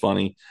not even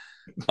funny.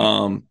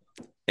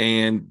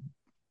 And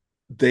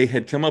they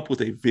had come up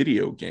with a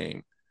video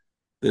game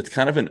that's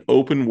kind of an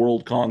open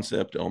world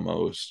concept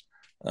almost,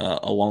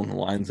 along the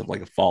lines of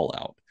like a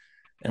Fallout.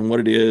 And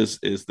what it is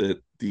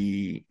that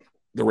the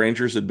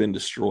Rangers had been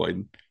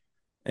destroyed,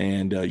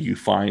 and you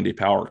find a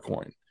power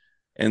coin,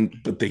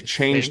 but they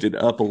changed it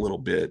up a little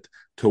bit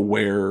to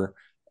where,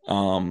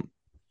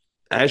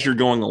 as you're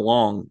going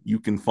along, you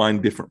can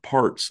find different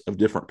parts of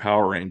different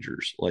Power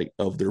Rangers, like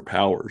of their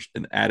powers,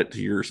 and add it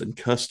to yours and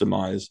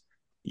customize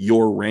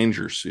your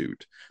Ranger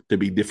suit to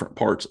be different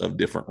parts of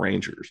different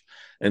Rangers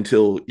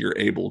until you're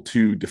able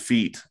to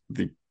defeat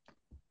the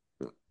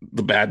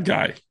bad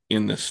guy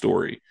in this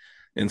story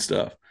and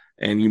stuff.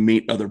 And you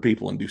meet other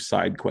people and do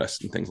side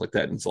quests and things like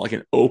that. And it's like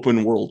an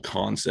open world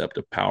concept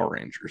of Power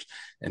Rangers.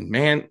 And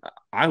man,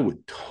 I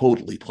would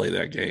totally play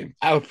that game.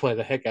 I would play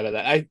the heck out of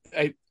that.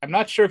 I'm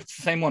not sure if it's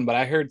the same one, but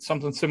I heard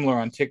something similar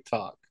on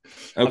TikTok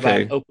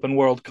about open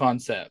world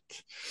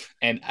concept.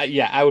 And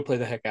I would play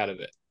the heck out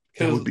of it.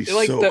 That would be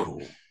so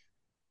cool.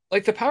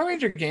 Like the Power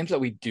Ranger games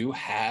that we do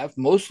have,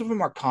 most of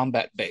them are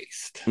combat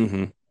based.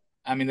 Mm-hmm.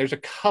 I mean, there's a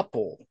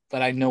couple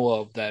that I know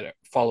of that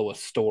follow a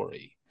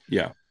story.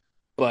 Yeah.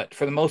 But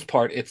for the most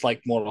part, it's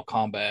like Mortal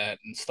Kombat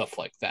and stuff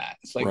like that.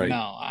 It's like, no,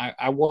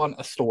 I want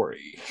a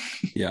story.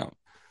 Yeah.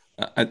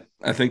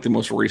 I think the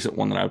most recent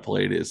one that I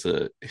played is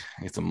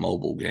it's a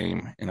mobile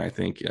game. And I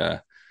think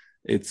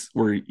it's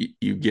where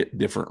you get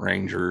different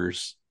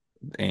Rangers,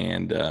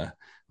 and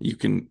you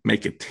can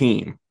make a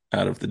team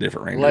out of the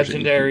different Rangers.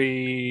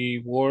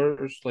 Legendary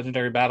Wars,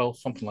 Legendary Battle,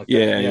 something like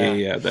that.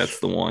 Yeah. That's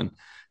the one.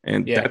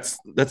 And that's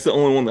the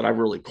only one that I've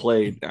really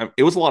played.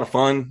 It was a lot of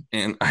fun,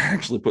 and I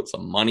actually put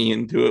some money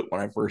into it when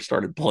I first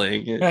started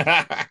playing it.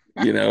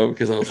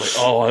 Because I was like,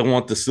 oh, I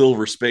want the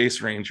Silver Space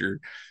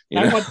Ranger.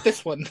 I want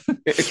this one.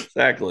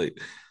 Exactly.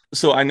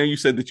 So I know you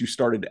said that you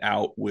started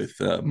out with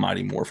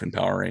Mighty Morphin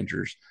Power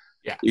Rangers.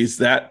 Yeah. Is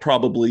that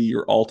probably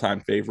your all-time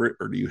favorite,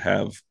 or do you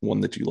have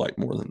one that you like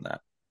more than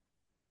that?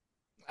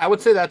 I would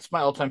say that's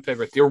my all-time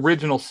favorite. The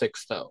original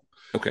 6, though.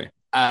 Okay.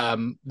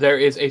 There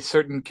is a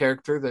certain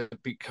character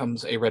that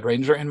becomes a Red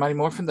Ranger in Mighty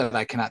Morphin that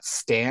I cannot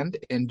stand,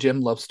 and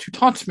Jim loves to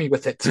taunt me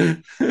with it. Does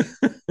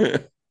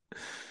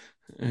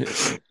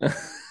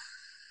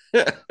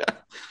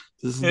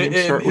his name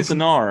start with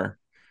an R?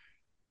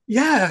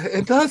 Yeah,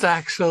 it does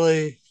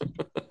actually.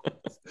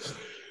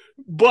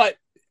 But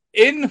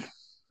in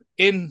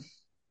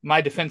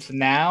my defense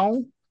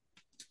now,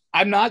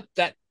 I'm not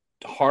that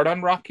hard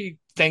on Rocky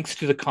thanks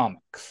to the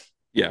comics.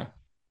 Yeah.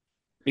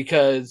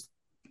 Because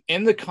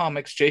in the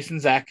comics, Jason,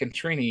 Zach, and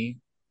Trini,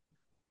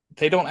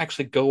 they don't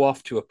actually go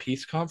off to a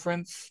peace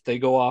conference. They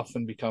go off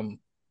and become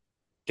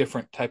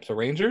different types of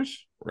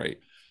Rangers. Right.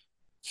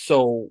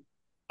 So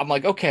I'm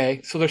like,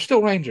 okay, so they're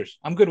still Rangers.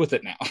 I'm good with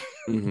it now.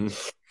 Mm-hmm.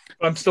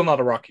 But I'm still not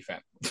a Rocky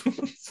fan.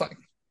 It's like...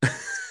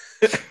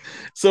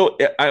 So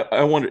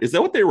I wonder, is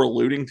that what they were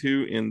alluding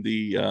to in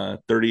the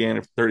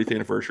 30th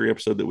anniversary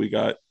episode that we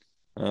got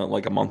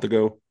like a month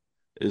ago?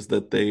 Is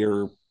that they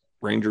are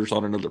Rangers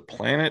on another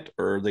planet,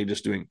 or are they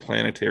just doing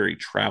planetary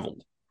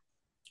travel?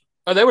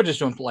 Oh, they were just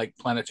doing like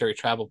planetary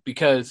travel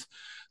because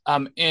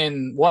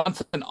in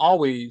Once and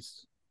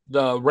Always,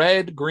 the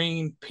red,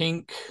 green,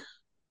 pink,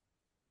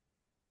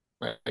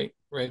 right?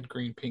 Red,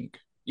 green, pink.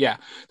 Yeah,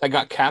 that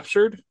got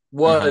captured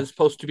was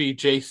supposed to be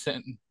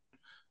Jason,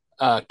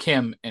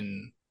 Kim,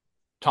 and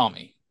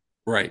Tommy.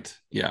 Right.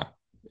 Yeah.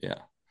 Yeah.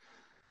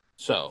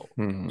 So,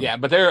 yeah,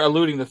 but they're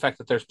alluding to the fact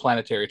that there's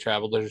planetary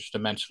travel, there's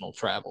dimensional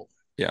travel.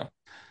 Yeah.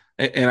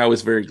 And I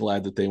was very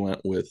glad that they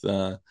went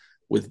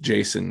with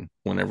Jason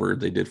whenever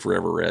they did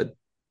Forever Red.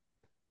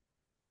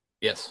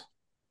 Yes.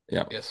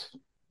 Yeah. Yes.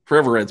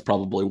 Forever Red's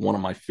probably one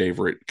of my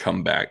favorite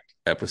comeback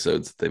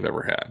episodes that they've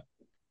ever had.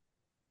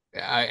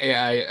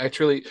 Yeah, I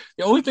truly,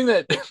 the only thing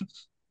that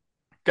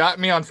got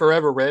me on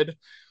Forever Red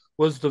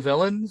was the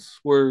villains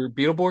were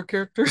Beetleborg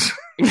characters.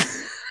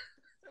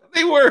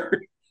 They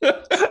were. I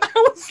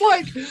was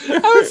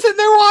sitting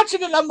there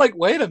watching it, and I'm like,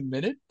 wait a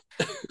minute.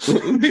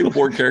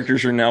 Beetleborg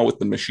characters are now with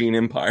the Machine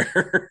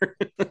Empire.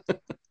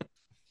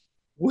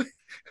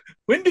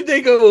 When did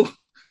they go?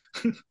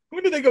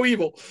 When did they go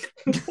evil?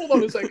 Hold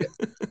on a second.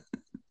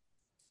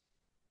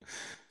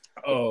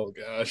 Oh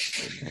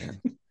gosh.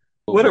 Man.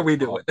 What are we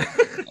doing?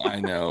 I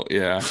know.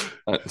 Yeah.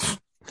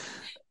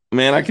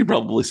 Man, I could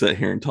probably sit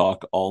here and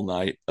talk all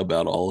night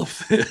about all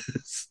of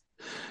this.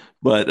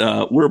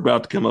 But we're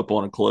about to come up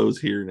on a close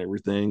here and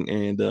everything.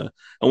 And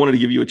I wanted to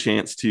give you a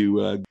chance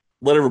to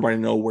let everybody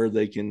know where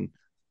they can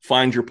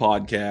find your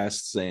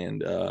podcasts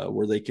and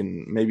where they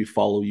can maybe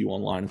follow you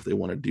online if they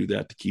want to do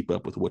that to keep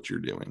up with what you're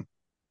doing.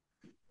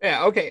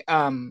 Yeah. Okay.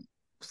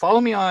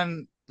 Follow me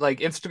on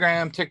like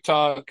Instagram,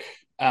 TikTok.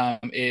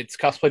 It's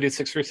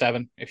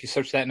Cosplaydude637. If you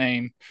search that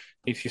name,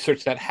 if you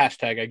search that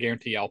hashtag, I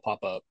guarantee I'll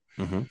pop up.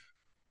 Mm-hmm.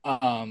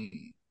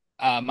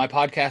 My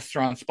podcasts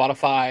are on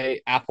Spotify,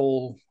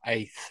 Apple,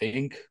 I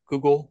think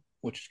Google,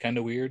 which is kind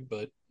of weird,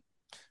 but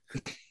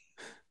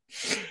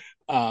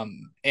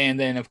and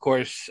then of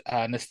course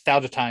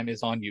Nostalgia Time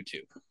is on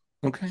YouTube.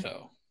 Okay.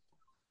 So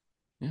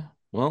yeah.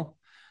 Well,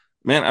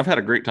 man, I've had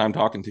a great time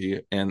talking to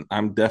you, and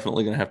I'm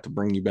definitely gonna have to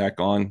bring you back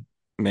on.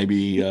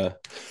 Maybe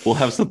we'll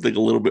have something a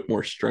little bit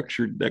more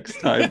structured next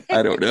time.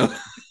 I don't know.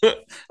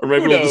 Or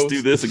maybe we'll just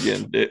do this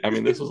again. I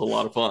mean, this was a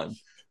lot of fun.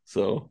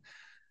 So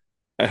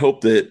I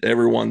hope that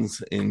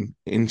everyone's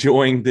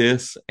enjoying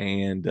this.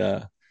 And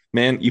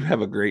man, you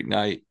have a great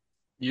night.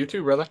 You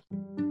too, brother.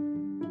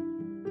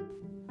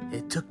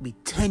 It took me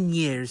 10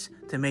 years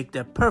to make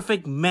the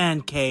perfect man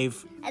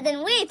cave. And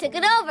then we took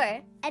it over.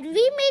 And we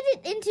made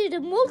it into the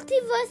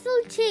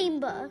multiversal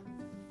chamber.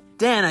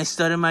 Then I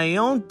started my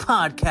own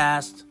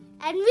podcast.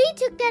 And we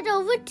took that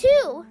over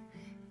too.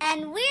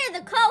 And we're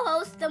the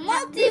co-hosts, the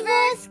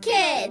Multiverse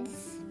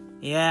Kids.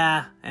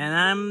 Yeah, and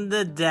I'm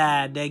the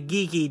dad, the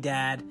geeky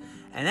dad.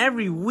 And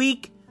every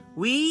week,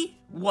 we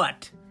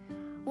what?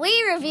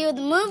 We review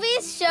the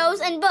movies, shows,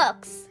 and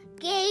books,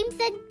 games,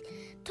 and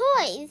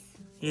toys.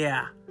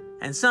 Yeah,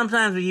 and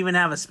sometimes we even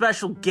have a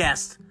special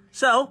guest.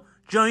 So,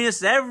 join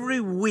us every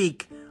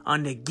week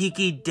on the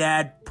Geeky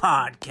Dad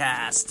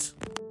Podcast.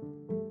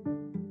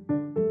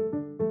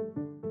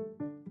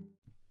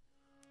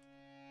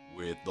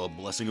 With the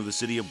blessing of the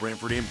city of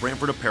Brantford and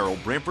Brantford Apparel,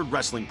 Brantford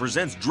Wrestling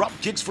presents Drop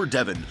Kicks for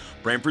Devin.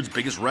 Brantford's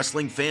biggest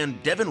wrestling fan,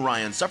 Devin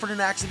Ryan, suffered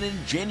an accident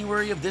in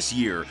January of this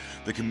year.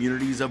 The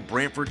communities of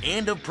Brantford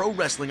and of pro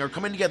wrestling are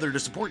coming together to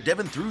support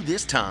Devin through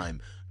this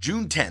time.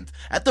 June 10th,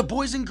 at the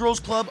Boys and Girls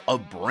Club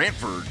of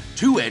Brantford,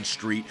 2 Edge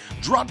Street,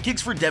 Drop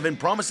Kicks for Devin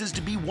promises to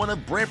be one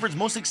of Brantford's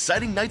most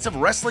exciting nights of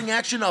wrestling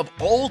action of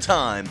all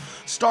time.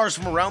 Stars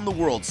from around the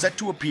world set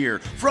to appear,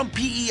 from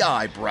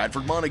PEI,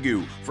 Bradford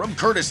Montague, from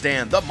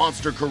Kurdistan, the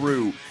Monster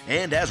Karoo,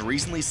 and as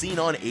recently seen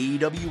on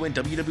AEW and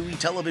WWE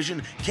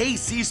television,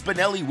 KC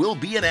Spinelli will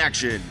be in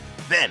action.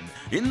 Then,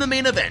 in the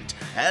main event,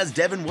 as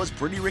Devin was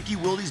Pretty Ricky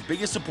Wilde's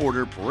biggest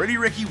supporter, Pretty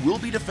Ricky will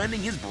be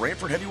defending his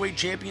Brantford Heavyweight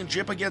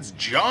Championship against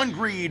John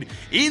Greed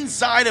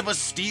inside of a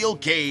steel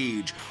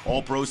cage.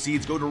 All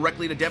proceeds go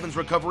directly to Devin's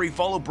recovery.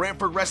 Follow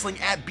Brantford Wrestling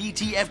at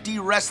BTFD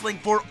Wrestling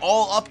for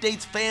all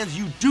updates. Fans,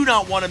 you do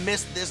not want to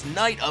miss this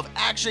night of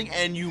action,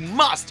 and you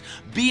must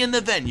be in the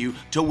venue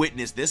to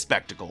witness this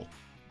spectacle.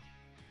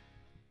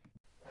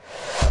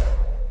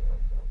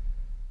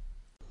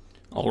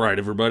 All right,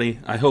 everybody.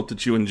 I hope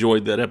that you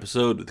enjoyed that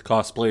episode with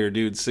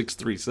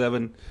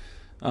Cosplaydude637.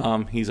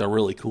 He's a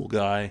really cool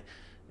guy,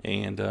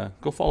 and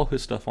go follow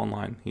his stuff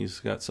online. He's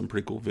got some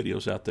pretty cool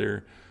videos out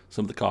there,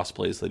 some of the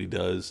cosplays that he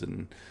does,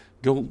 and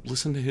go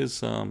listen to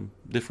his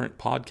different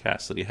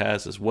podcasts that he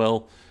has as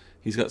well.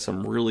 He's got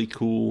some really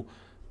cool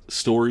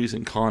stories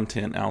and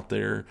content out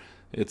there.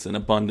 It's in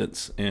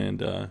abundance,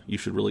 and you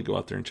should really go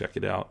out there and check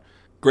it out.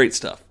 Great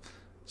stuff.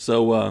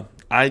 So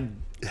I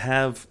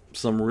have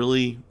some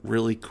really,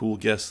 really cool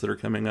guests that are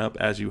coming up.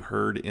 As you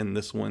heard in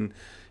this one,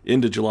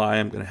 into July,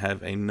 I'm going to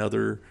have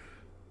another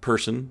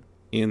person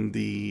in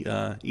the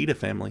Ida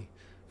family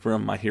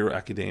from My Hero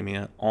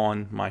Academia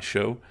on my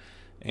show,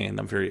 and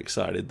I'm very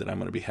excited that I'm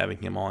going to be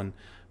having him on.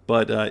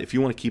 But if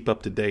you want to keep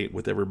up to date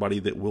with everybody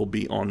that will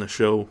be on the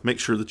show, make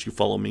sure that you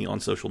follow me on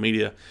social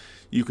media.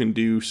 You can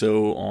do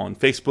so on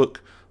Facebook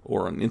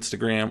or on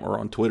Instagram or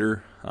on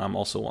Twitter. I'm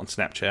also on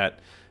Snapchat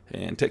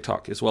and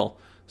TikTok as well.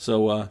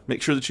 So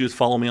make sure that you just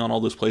follow me on all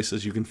those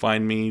places. You can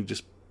find me.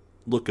 Just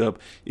look up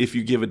If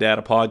You Give a Dad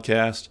a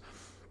Podcast.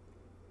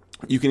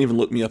 You can even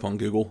look me up on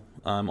Google.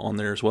 I'm on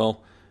there as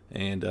well.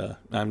 And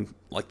I'm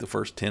like the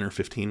first 10 or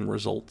 15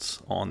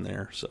 results on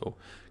there. So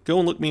go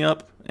and look me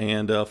up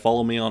and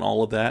follow me on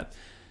all of that.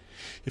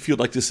 If you'd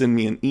like to send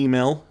me an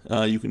email,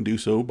 you can do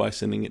so by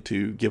sending it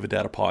to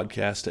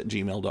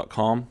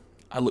giveadadapodcast@gmail.com.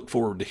 I look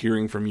forward to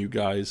hearing from you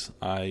guys.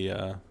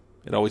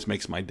 It always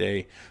makes my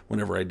day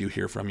whenever I do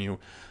hear from you.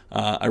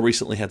 I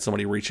recently had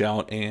somebody reach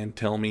out and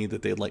tell me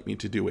that they'd like me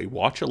to do a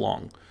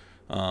watch-along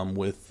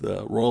with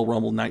Royal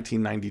Rumble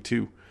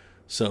 1992.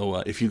 So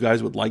if you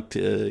guys would like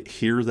to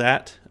hear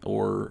that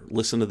or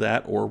listen to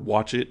that or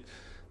watch it,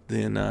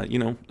 then,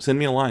 send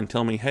me a line.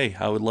 Tell me, hey,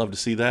 I would love to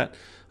see that.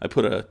 I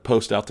put a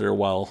post out there a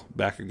while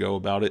back ago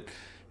about it,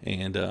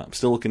 and I'm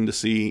still looking to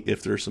see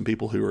if there's some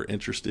people who are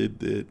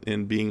interested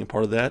in being a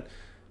part of that.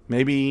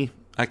 Maybe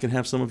I can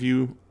have some of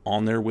you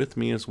on there with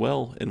me as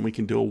well, and we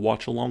can do a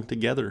watch along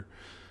together.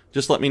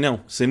 Just let me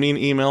know. Send me an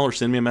email or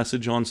send me a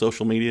message on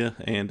social media,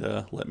 and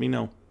let me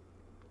know.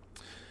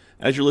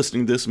 As you're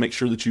listening to this, make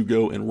sure that you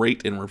go and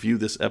rate and review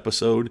this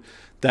episode.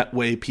 That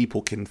way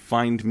people can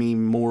find me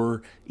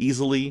more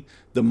easily.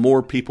 The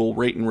more people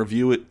rate and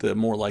review it, the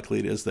more likely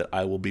it is that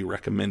I will be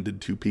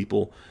recommended to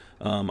people.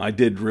 I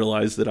did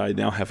realize that I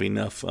now have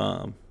enough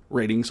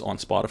ratings on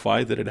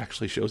Spotify that it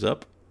actually shows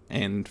up.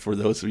 And for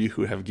those of you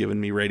who have given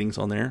me ratings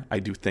on there, I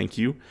do thank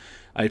you.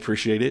 I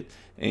appreciate it.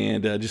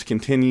 And just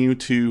continue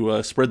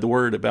to spread the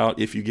word about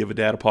If You Give a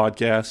Dad a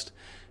Podcast.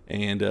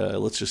 And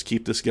let's just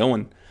keep this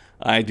going.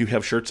 I do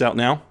have shirts out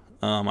now.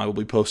 I will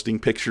be posting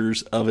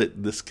pictures of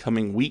it this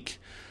coming week.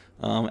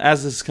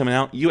 As this is coming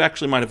out, you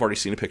actually might have already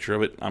seen a picture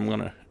of it. I'm going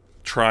to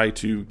try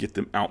to get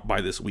them out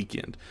by this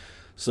weekend.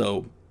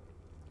 So,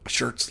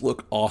 shirts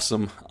look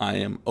awesome. I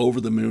am over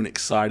the moon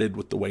excited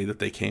with the way that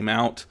they came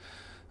out.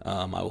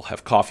 I will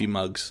have coffee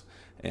mugs,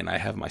 and I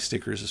have my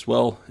stickers as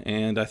well.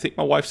 And I think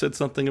my wife said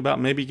something about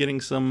maybe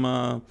getting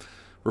some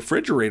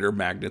refrigerator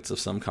magnets of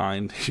some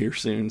kind here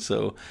soon.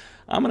 So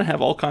I'm going to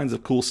have all kinds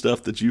of cool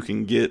stuff that you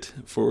can get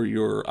for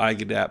your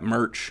iGadap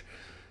merch.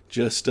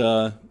 Just,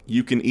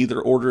 you can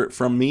either order it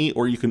from me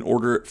or you can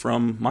order it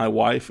from my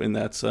wife, and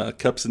that's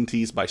Cups and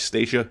Teas by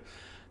Stacia.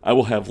 I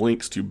will have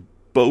links to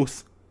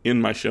both in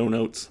my show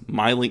notes,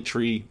 my link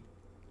tree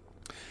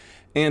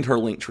and her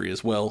link tree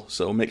as well.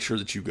 So make sure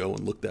that you go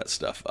and look that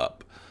stuff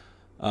up.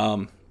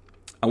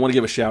 I want to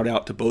give a shout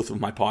out to both of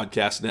my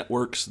podcast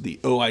networks, the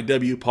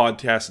OIW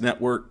Podcast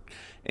Network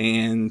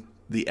and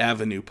the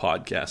Avenue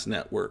Podcast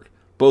Network.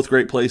 Both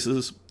great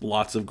places,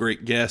 lots of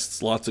great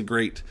guests, lots of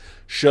great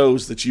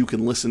shows that you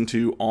can listen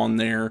to on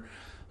there.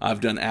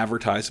 I've done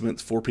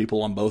advertisements for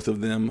people on both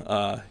of them.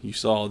 You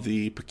saw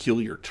the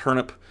Peculiar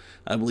Turnip,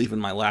 I believe, in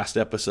my last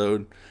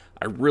episode.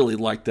 I really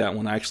liked that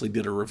one. I actually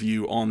did a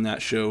review on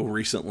that show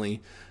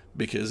recently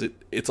because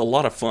it's a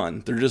lot of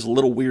fun. They're just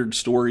little weird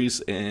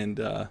stories, and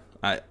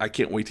I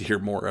can't wait to hear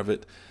more of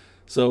it.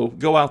 So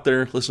go out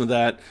there, listen to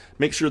that.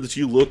 Make sure that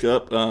you look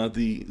up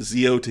the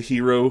Zio to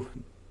Hero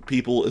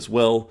people as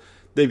well.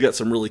 They've got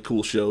some really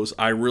cool shows.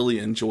 I really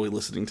enjoy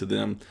listening to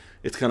them.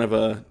 It's kind of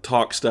a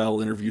talk-style,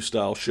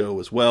 interview-style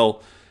show as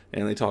well,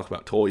 and they talk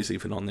about toys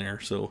even on there.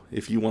 So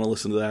if you want to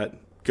listen to that,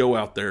 go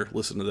out there,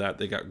 listen to that.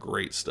 They got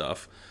great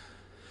stuff.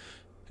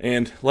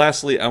 And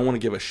lastly, I want to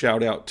give a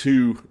shout-out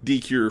to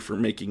D-Cure for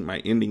making my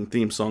ending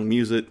theme song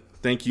music.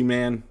 Thank you,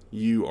 man.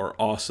 You are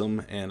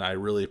awesome, and I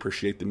really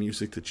appreciate the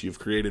music that you've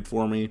created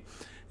for me.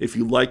 If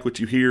you like what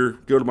you hear,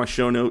 go to my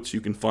show notes.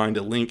 You can find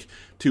a link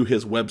to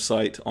his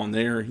website on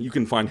there. You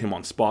can find him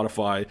on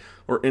Spotify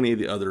or any of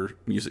the other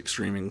music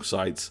streaming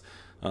sites.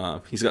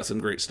 He's got some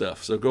great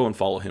stuff, so go and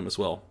follow him as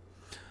well.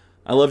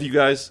 I love you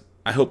guys.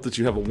 I hope that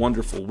you have a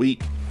wonderful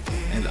week,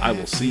 and I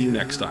will see you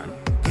next time.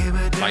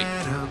 Bye.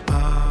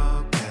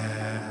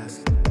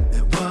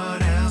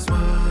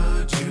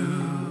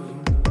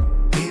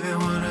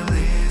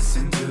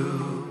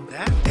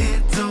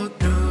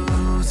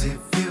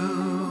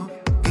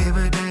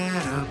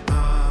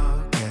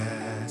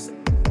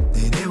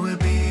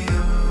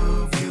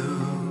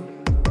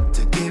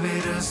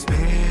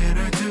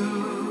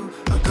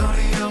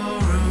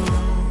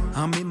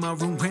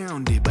 Room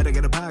rounded, but I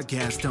got a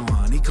podcast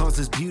on. He calls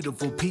us beautiful.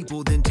 beautiful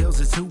people, then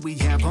tells us who we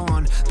have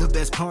on. The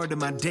best part of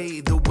my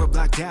day, though we're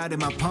blocked out in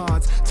my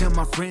pods. Tell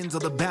my friends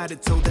all about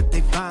it so that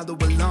they follow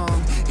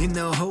along. And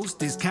the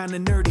host is kinda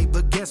nerdy,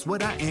 but guess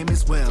what, I am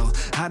as well.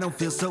 I don't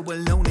feel so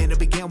alone and I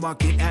began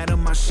walking out of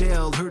my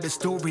shell. Heard a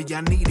story,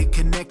 I need a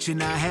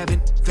connection I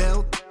haven't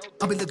felt.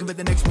 I'll be looking for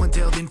the next one,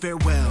 till then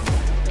farewell.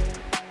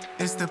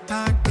 It's the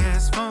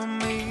podcast for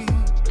me.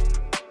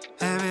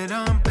 Have it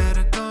on,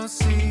 better go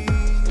see.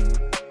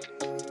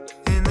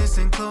 And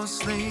listen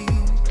closely.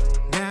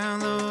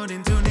 Download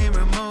and tune in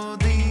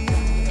remotely.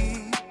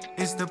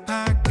 It's the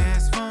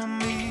podcast for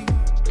me.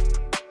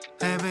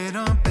 Have it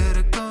on,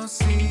 better go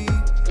see.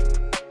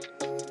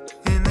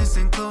 And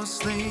listen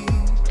closely.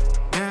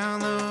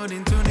 Download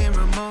and tune in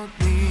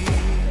remotely.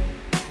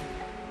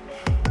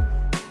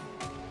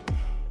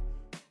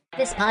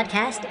 This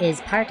podcast is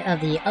part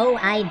of the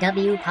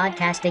OIW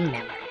Podcasting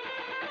Network.